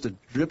just a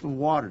drip of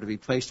water to be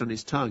placed on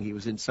his tongue. He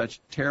was in such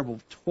terrible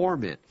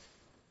torment.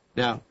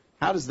 Now,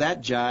 how does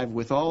that jive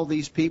with all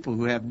these people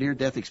who have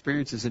near-death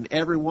experiences, and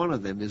every one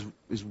of them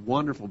is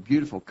wonderful,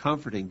 beautiful,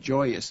 comforting,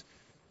 joyous,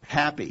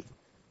 happy?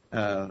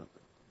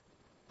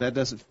 That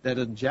doesn't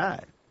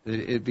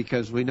jive,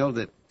 because we know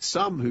that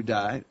some who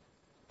die,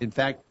 in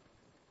fact,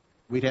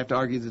 we'd have to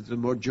argue that the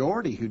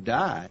majority who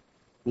die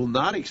will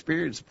not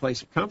experience a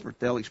place of comfort.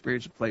 They'll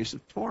experience a place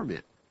of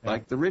torment,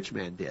 like the rich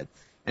man did.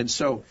 And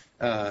so,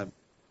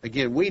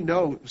 again, we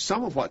know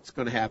some of what's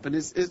going to happen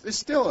is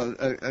still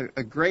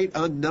a great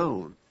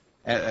unknown.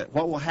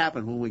 What will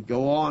happen when we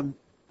go on,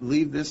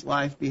 leave this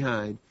life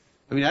behind?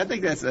 I mean, I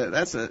think that's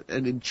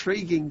an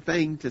intriguing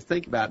thing to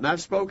think about. And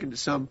I've spoken to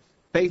some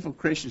faithful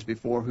Christians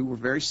before who were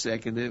very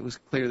sick, and it was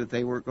clear that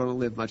they weren't going to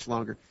live much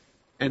longer.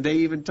 And they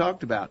even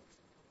talked about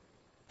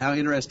how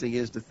interesting it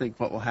is to think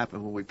what will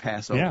happen when we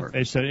pass over.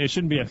 Yeah, it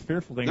shouldn't be a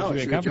fearful thing. No, it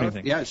should be a comforting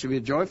thing. Yeah, it should be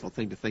a joyful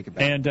thing to think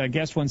about. And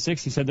Guest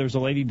 160 said there was a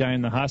lady dying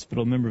in the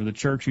hospital, a member of the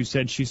church, who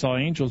said she saw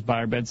angels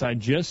by her bedside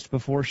just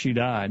before she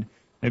died.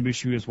 Maybe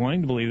she was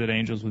wanting to believe that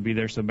angels would be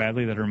there so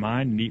badly that her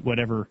mind and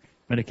whatever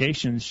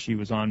medications she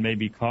was on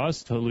maybe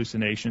caused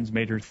hallucinations,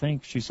 made her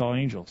think she saw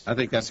angels. I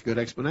think that's a good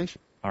explanation.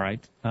 All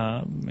right.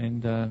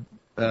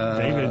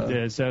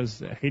 David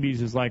says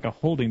Hades is like a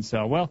holding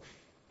cell. Well,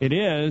 it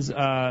is,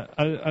 other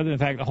than the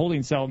fact the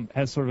holding cell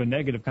has sort of a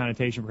negative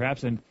connotation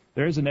perhaps, and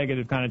there is a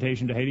negative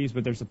connotation to Hades,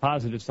 but there's a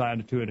positive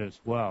side to it as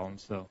well.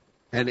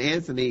 And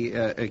Anthony,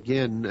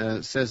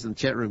 again, says in the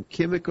chat room,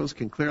 chemicals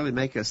can clearly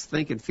make us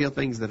think and feel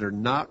things that are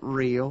not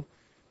real.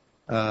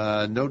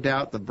 No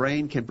doubt the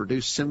brain can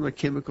produce similar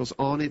chemicals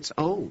on its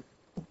own.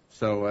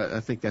 So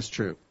I think that's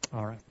true.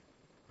 All right.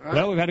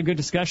 Well, we've had a good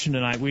discussion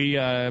tonight.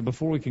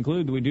 Before we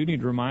conclude, we do need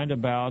to remind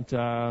about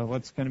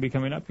what's going to be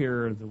coming up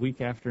here the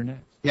week after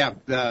next. Yeah,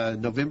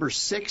 November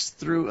 6th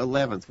through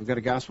 11th. We've got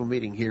a gospel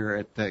meeting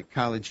here at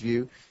College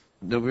View.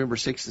 November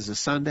 6th is a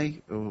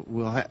Sunday.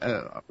 We'll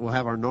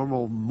have our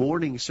normal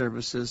morning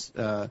services,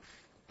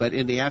 but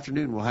in the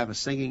afternoon we'll have a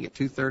singing at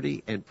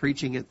 2:30 and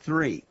preaching at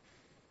 3.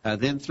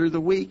 Then through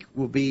the week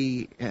we'll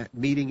be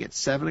meeting at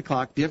 7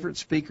 o'clock. Different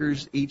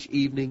speakers each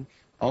evening.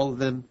 All of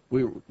them,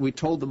 we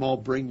told them all,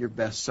 bring your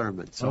best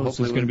sermon. So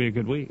hopefully it's going to be a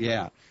good week.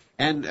 Yeah.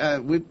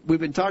 And we've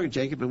been talking,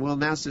 Jacob, and we'll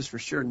announce this for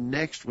sure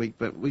next week,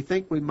 but we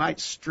think we might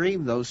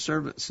stream those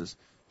services,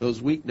 those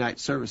weeknight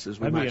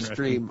services. We might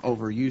stream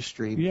over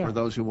Ustream for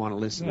those who want to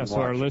listen and watch.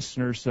 So our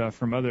listeners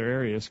from other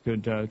areas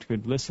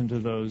could listen to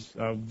those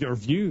or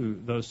view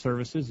those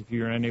services. If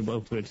you're unable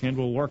to attend,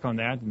 we'll work on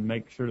that and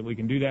make sure that we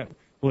can do that.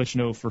 We'll let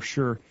you know for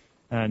sure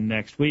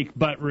next week.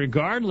 But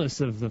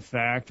regardless of the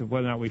fact of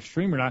whether or not we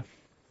stream or not,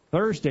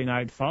 Thursday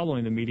night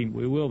following the meeting,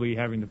 we will be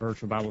having the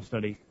virtual Bible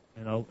study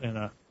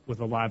with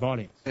a live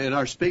audience. And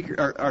our speaker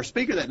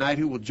that night,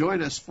 who will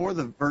join us for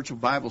the virtual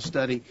Bible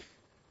study,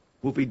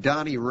 will be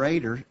Donnie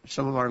Rader.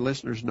 Some of our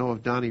listeners know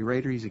of Donnie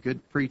Rader. He's a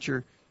good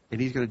preacher, and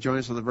he's going to join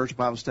us on the virtual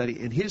Bible study.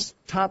 And his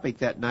topic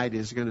that night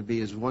is going to be,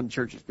 is one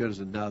church as good as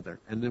another?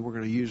 And then we're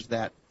going to use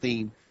that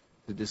theme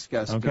to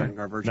discuss during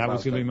our virtual Bible study. That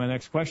was going to be my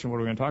next question. What are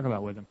we going to talk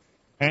about with him?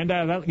 And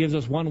that gives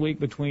us 1 week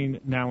between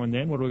now and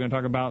then. What are we going to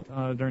talk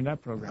about during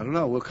that program? I don't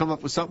know. We'll come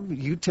up with something.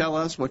 You tell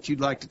us what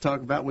you'd like to talk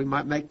about. We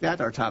might make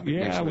that our topic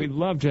next week. Yeah, we'd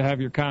love to have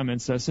your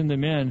comments. Send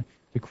them in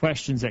to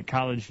questions at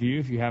College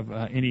View if you have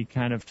any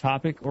kind of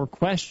topic or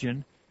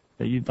question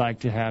that you'd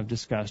like to have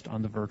discussed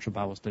on the virtual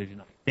Bible study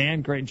tonight.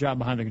 Dan, great job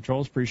behind the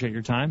controls. Appreciate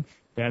your time.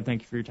 Dad,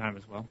 thank you for your time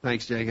as well.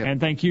 Thanks, Jacob.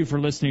 And thank you for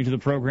listening to the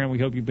program. We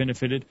hope you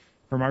benefited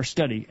from our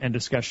study and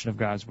discussion of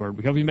God's Word.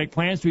 We hope you make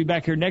plans to be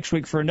back here next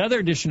week for another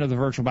edition of the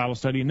virtual Bible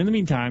study. And in the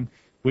meantime,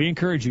 we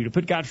encourage you to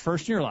put God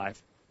first in your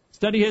life,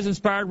 study His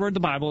inspired Word, the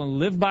Bible, and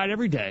live by it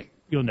every day.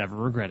 You'll never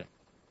regret it.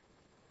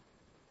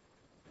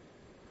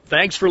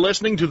 Thanks for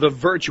listening to the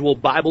Virtual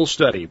Bible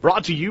Study,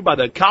 brought to you by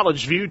the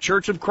College View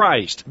Church of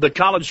Christ. The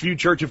College View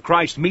Church of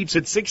Christ meets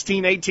at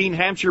 1618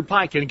 Hampshire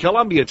Pike in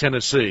Columbia,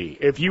 Tennessee.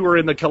 If you are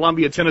in the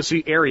Columbia,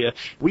 Tennessee area,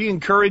 we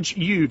encourage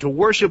you to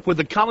worship with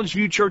the College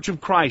View Church of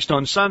Christ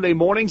on Sunday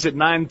mornings at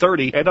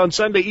 9:30 and on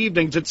Sunday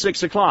evenings at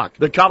 6 o'clock.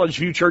 The College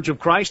View Church of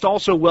Christ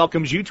also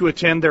welcomes you to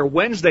attend their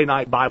Wednesday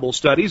night Bible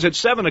studies at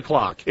 7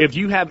 o'clock. If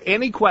you have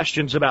any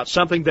questions about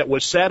something that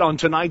was said on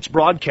tonight's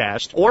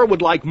broadcast or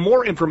would like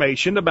more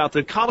information about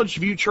the College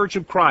View Church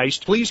of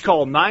Christ, please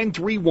call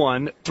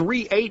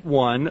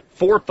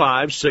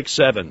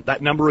 931-381-4567.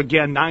 That number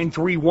again,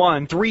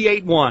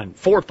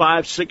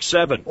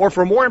 931-381-4567. Or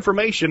for more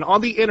information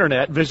on the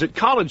internet, visit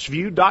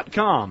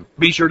collegeview.com.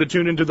 Be sure to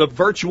tune into the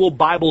virtual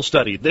Bible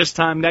study this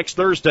time next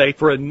Thursday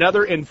for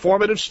another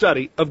informative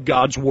study of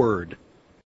God's Word.